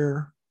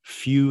rare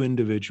few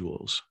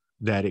individuals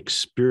that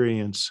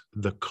experience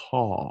the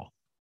call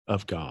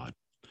of God.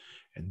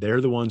 And they're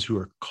the ones who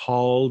are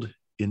called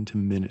into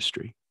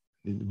ministry,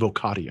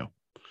 vocatio.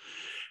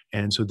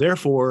 And so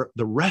therefore,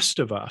 the rest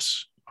of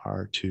us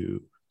are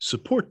to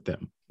support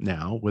them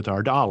now with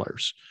our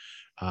dollars,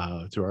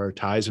 through our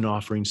tithes and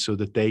offerings, so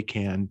that they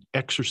can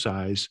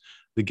exercise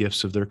the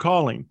gifts of their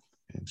calling.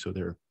 And so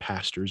they're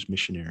pastors,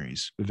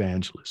 missionaries,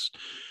 evangelists,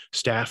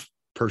 staff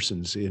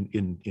persons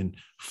in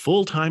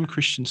full-time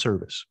Christian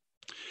service.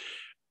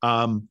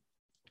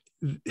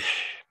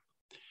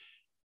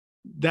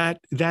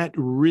 That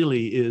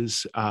really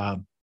is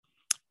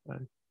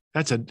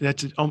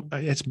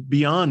it's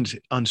beyond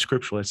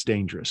unscriptural. It's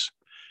dangerous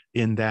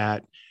in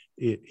that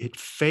it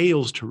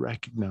fails to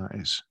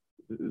recognize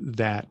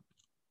that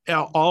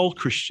all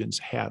Christians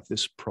have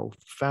this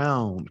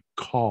profound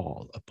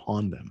call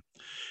upon them,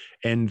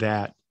 and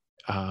that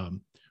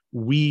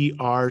we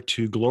are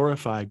to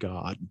glorify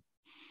God,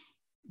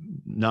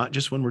 not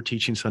just when we're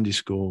teaching Sunday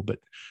school, but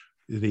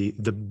the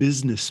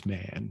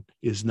businessman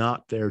is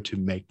not there to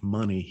make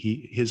money.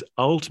 His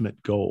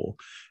ultimate goal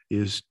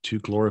is to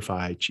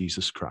glorify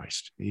Jesus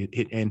Christ.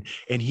 And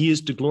he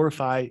is to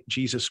glorify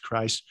Jesus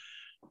Christ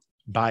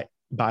by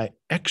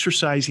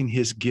exercising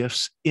his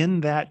gifts in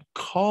that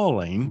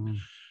calling,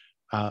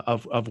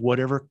 of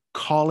whatever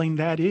calling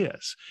that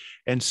is.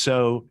 And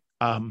so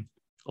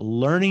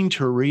learning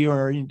to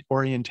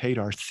reorientate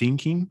our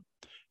thinking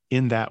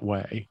in that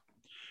way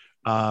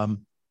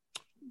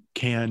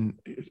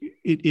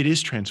it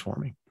is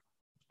transforming.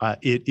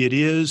 It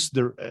is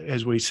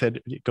as we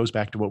said, it goes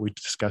back to what we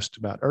discussed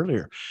about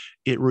earlier.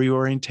 It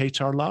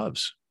reorientates our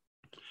loves.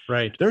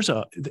 Right.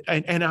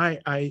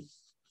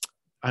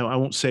 I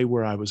won't say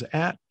where I was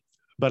at,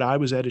 but I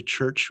was at a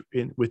church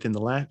it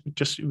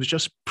was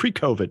just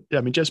pre-COVID.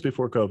 I mean, just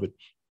before COVID,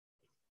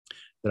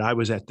 that I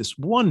was at this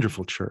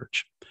wonderful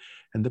church,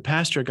 and the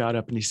pastor got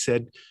up and he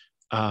said,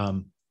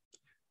 the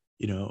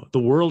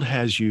world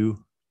has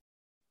you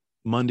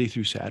Monday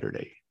through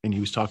Saturday. And he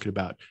was talking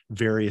about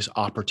various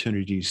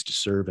opportunities to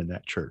serve in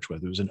that church,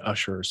 whether it was an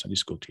usher or a Sunday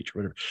school teacher,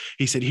 whatever.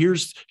 He said,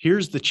 here's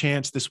the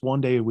chance, this one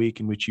day a week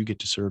in which you get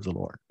to serve the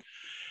Lord.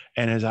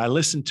 And as I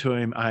listened to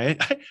him, I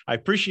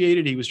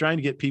appreciated he was trying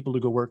to get people to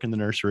go work in the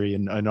nursery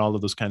and all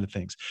of those kind of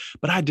things.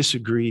 But I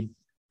disagreed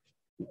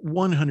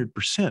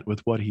 100% with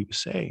what he was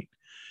saying.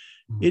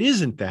 It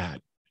isn't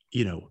that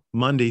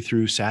Monday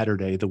through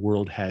Saturday, the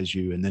world has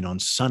you. And then on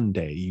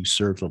Sunday, you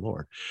serve the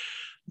Lord.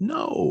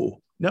 No.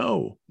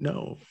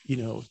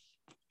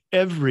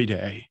 Every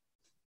day,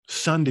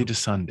 Sunday to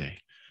Sunday.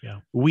 Yeah.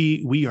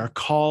 We are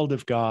called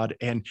of God,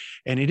 and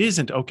it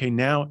isn't okay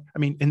now. I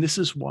mean, and this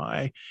is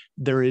why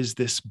there is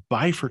this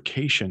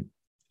bifurcation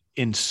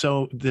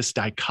this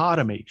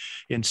dichotomy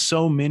in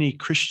so many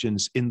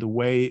Christians in the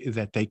way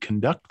that they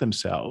conduct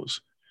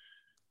themselves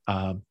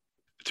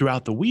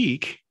throughout the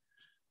week,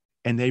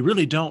 and they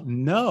really don't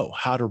know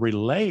how to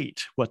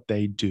relate what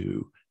they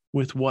do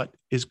with what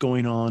is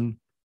going on,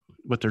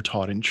 what they're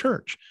taught in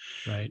church.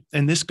 Right.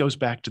 And this goes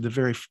back to the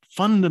very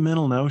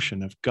fundamental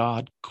notion of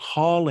God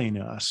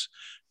calling us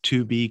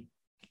to be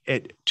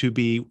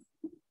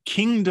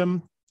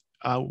kingdom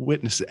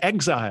witnesses,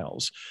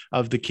 exiles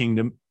of the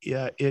kingdom,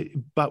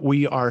 but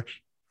we are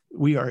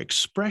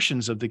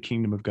expressions of the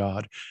kingdom of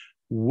God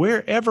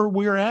wherever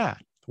we're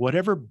at,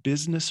 whatever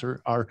business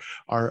or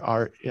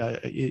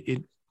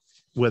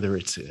whether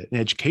it's an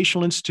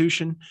educational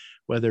institution,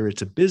 whether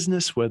it's a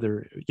business,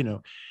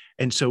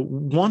 and so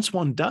once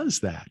one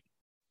does that,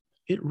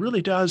 it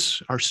really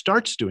does, or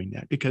starts doing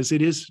that, because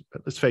it is,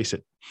 let's face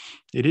it,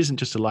 it isn't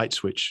just a light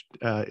switch.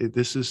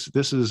 This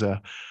is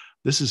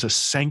a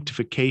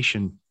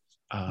sanctification,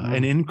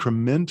 an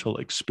incremental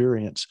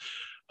experience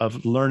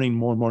of learning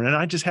more and more. And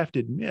I just have to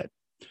admit,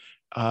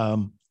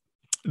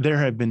 there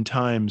have been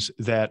times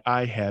that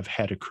I have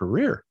had a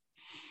career,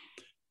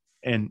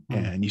 and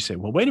you say,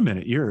 well, wait a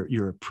minute,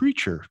 you're a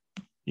preacher.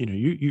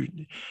 You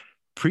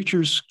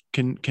preachers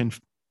can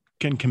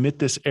commit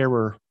this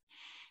error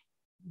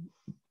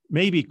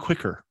maybe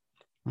quicker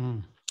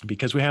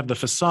because we have the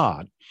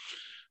facade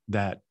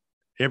that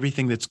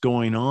everything that's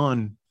going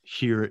on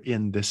here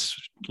in this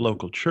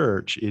local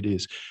church, it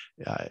is,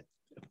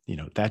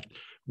 that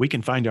we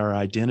can find our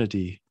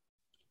identity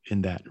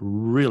in that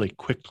really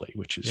quickly,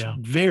 which is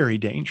very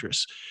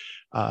dangerous.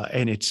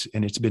 And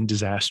it's been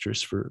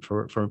disastrous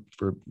for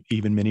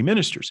even many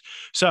ministers.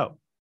 So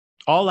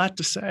all that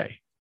to say,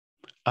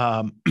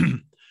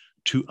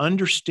 to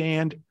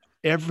understand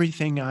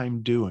everything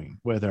I'm doing,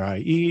 whether I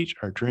eat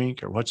or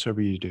drink or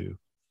whatsoever you do,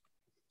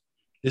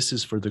 this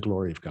is for the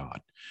glory of God.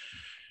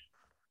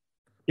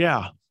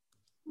 Yeah,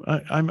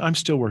 I'm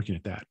still working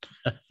at that.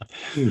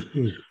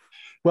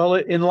 Well,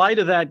 in light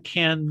of that,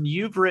 Ken,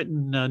 you've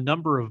written a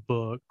number of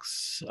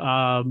books.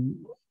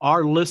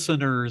 Our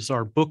listeners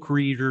are book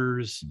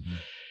readers.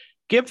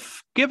 Give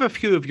a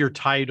few of your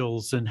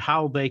titles and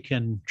how they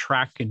can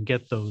track and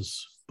get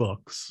those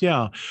books.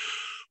 Yeah.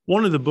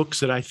 One of the books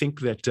that I think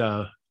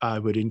that I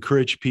would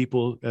encourage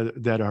people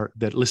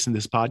that listen to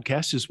this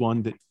podcast is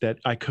one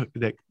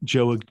that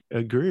Joe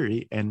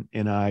Aguirre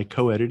and I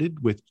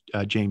co-edited with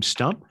James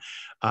Stump,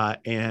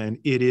 and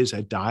it is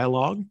a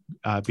dialogue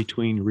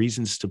between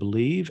Reasons to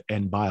Believe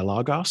and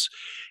Biologos,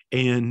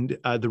 and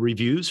the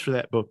reviews for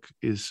that book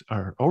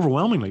are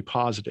overwhelmingly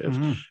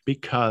positive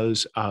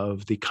because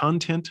of the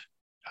content.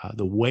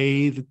 The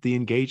way that the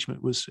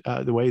engagement was,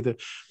 the way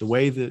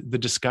the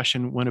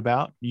discussion went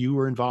about. You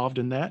were involved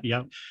in that,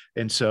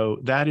 and so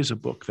that is a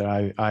book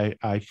that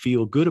I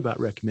feel good about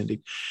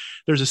recommending.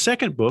 There's a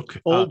second book,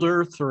 Old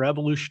Earth or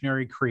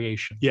Evolutionary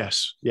Creation.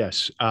 Yes,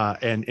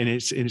 and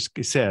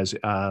it says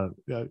a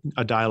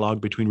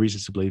dialogue between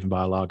Reasons to Believe and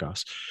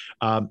Biologos,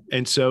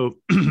 and so.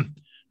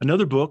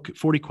 Another book,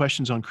 40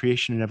 Questions on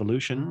Creation and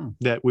Evolution,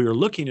 that we are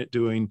looking at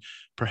doing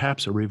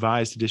perhaps a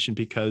revised edition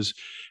because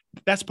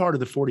that's part of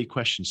the 40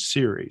 Questions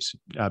series.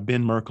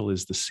 Ben Merkel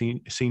is the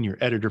senior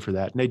editor for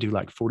that, and they do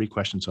like 40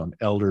 questions on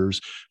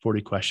elders, 40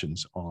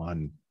 questions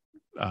on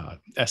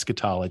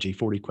eschatology,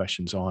 40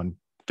 questions on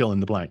fill in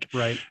the blank,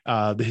 right?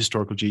 The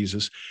historical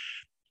Jesus.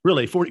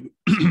 Really,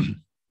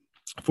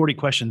 40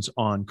 questions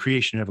on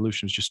creation and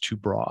evolution is just too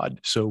broad.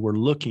 So we're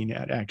looking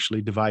at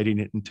actually dividing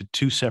it into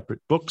two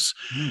separate books.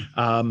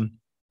 So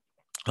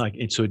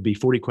it'd be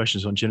 40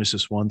 questions on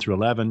Genesis 1 through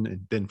 11,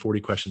 and then 40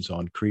 questions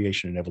on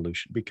creation and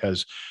evolution,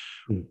 because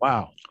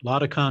wow. A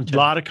lot of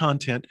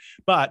content.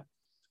 But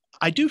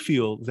I do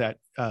feel that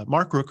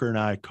Mark Rooker and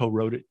I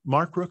co-wrote it.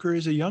 Mark Rooker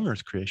is a young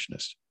earth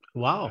creationist.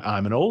 Wow.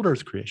 I'm an old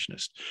earth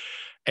creationist.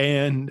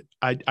 And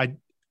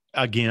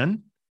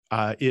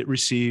it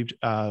received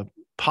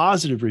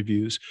positive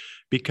reviews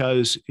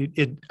because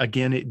it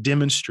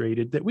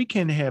demonstrated that we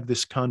can have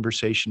this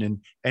conversation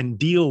and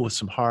deal with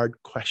some hard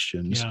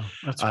questions. Yeah,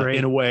 that's great.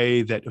 In a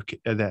way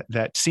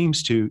that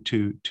seems to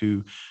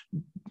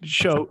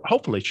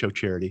hopefully show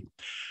charity.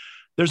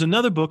 There's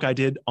another book I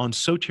did on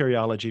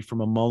soteriology from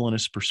a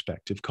Molinist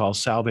perspective called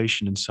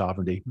Salvation and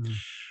Sovereignty,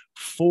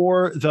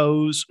 for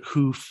those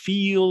who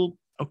feel,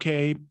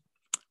 okay,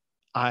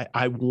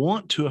 I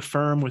want to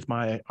affirm with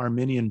my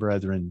Arminian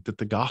brethren that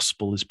the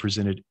gospel is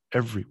presented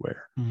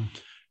everywhere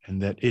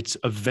and that it's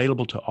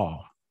available to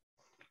all.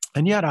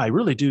 And yet I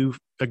really do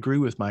agree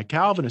with my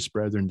Calvinist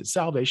brethren that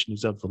salvation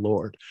is of the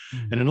Lord.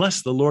 And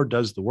unless the Lord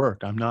does the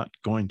work, I'm not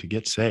going to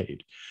get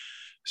saved.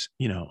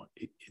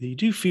 You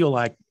do feel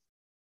like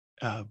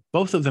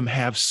both of them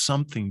have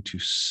something to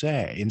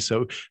say. And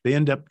so they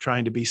end up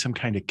trying to be some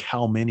kind of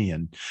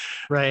Calminian.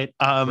 Right.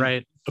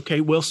 Right.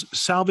 Okay. Well,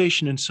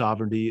 salvation and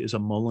sovereignty is a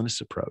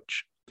Molinist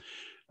approach.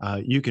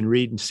 You can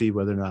read and see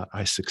whether or not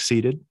I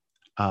succeeded.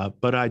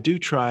 But I do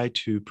try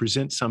to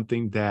present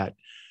something that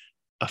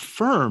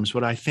affirms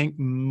what I think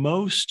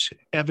most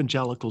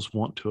evangelicals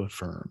want to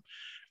affirm.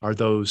 Are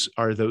those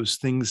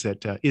things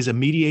that is a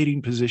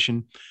mediating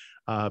position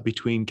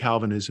between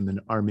Calvinism and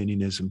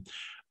Arminianism.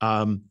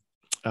 But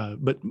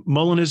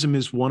Molinism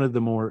is one of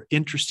the more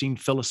interesting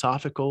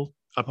philosophical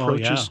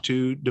approaches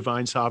to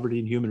divine sovereignty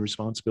and human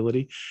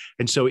responsibility.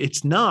 And so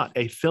it's not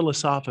a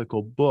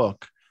philosophical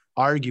book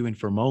arguing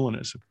for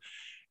Molinism.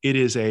 It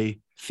is a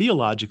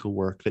theological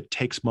work that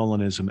takes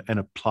Molinism and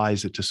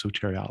applies it to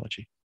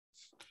soteriology.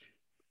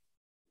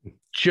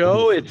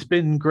 Joe, it's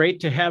been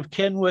great to have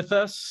Ken with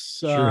us.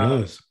 Sure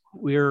has.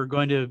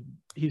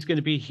 He's going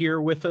to be here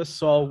with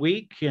us all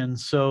week. And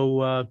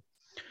so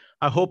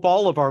I hope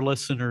all of our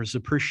listeners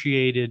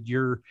appreciated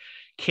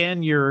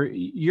Ken,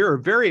 you're a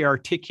very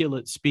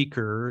articulate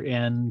speaker,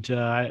 and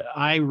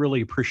I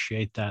really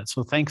appreciate that.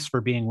 So thanks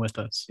for being with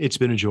us. It's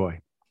been a joy.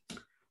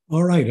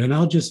 All right. And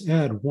I'll just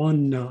add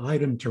one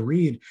item to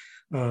read.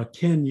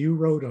 Ken, you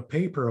wrote a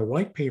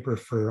white paper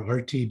for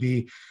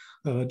RTB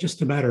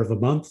just a matter of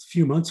a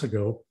few months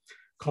ago,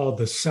 called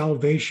The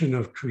Salvation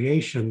of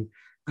Creation,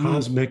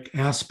 Cosmic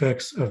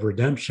Aspects of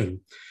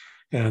Redemption.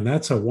 And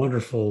that's a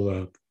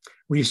wonderful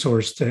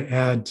resource to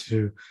add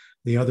to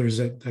the others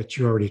that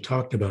you already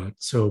talked about.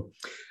 So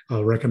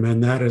I'll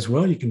recommend that as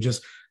well. You can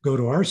just go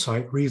to our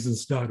site,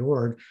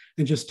 reasons.org,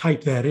 and just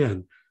type that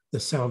in, The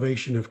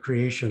Salvation of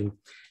Creation,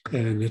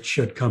 and it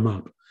should come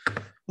up.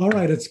 All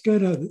right, that's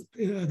going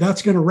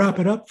to wrap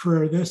it up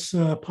for this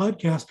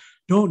podcast.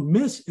 Don't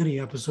miss any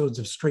episodes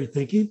of Straight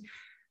Thinking.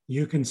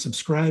 You can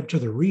subscribe to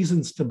the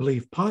Reasons to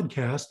Believe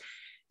podcast,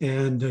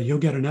 and you'll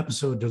get an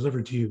episode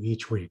delivered to you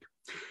each week.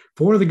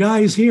 For the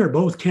guys here,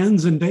 both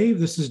Ken's and Dave,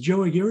 this is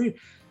Joe Aguirre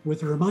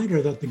with a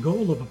reminder that the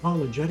goal of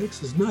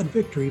apologetics is not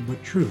victory,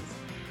 but truth.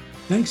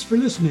 Thanks for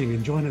listening,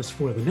 and join us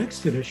for the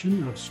next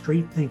edition of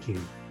Straight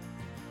Thinking.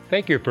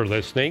 Thank you for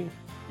listening.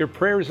 Your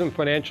prayers and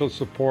financial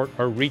support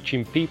are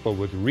reaching people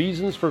with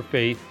reasons for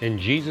faith in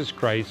Jesus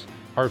Christ,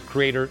 our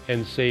Creator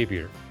and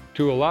Savior.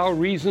 To allow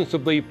Reasons to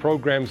Believe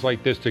programs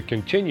like this to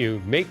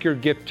continue, make your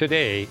gift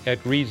today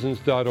at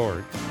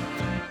reasons.org.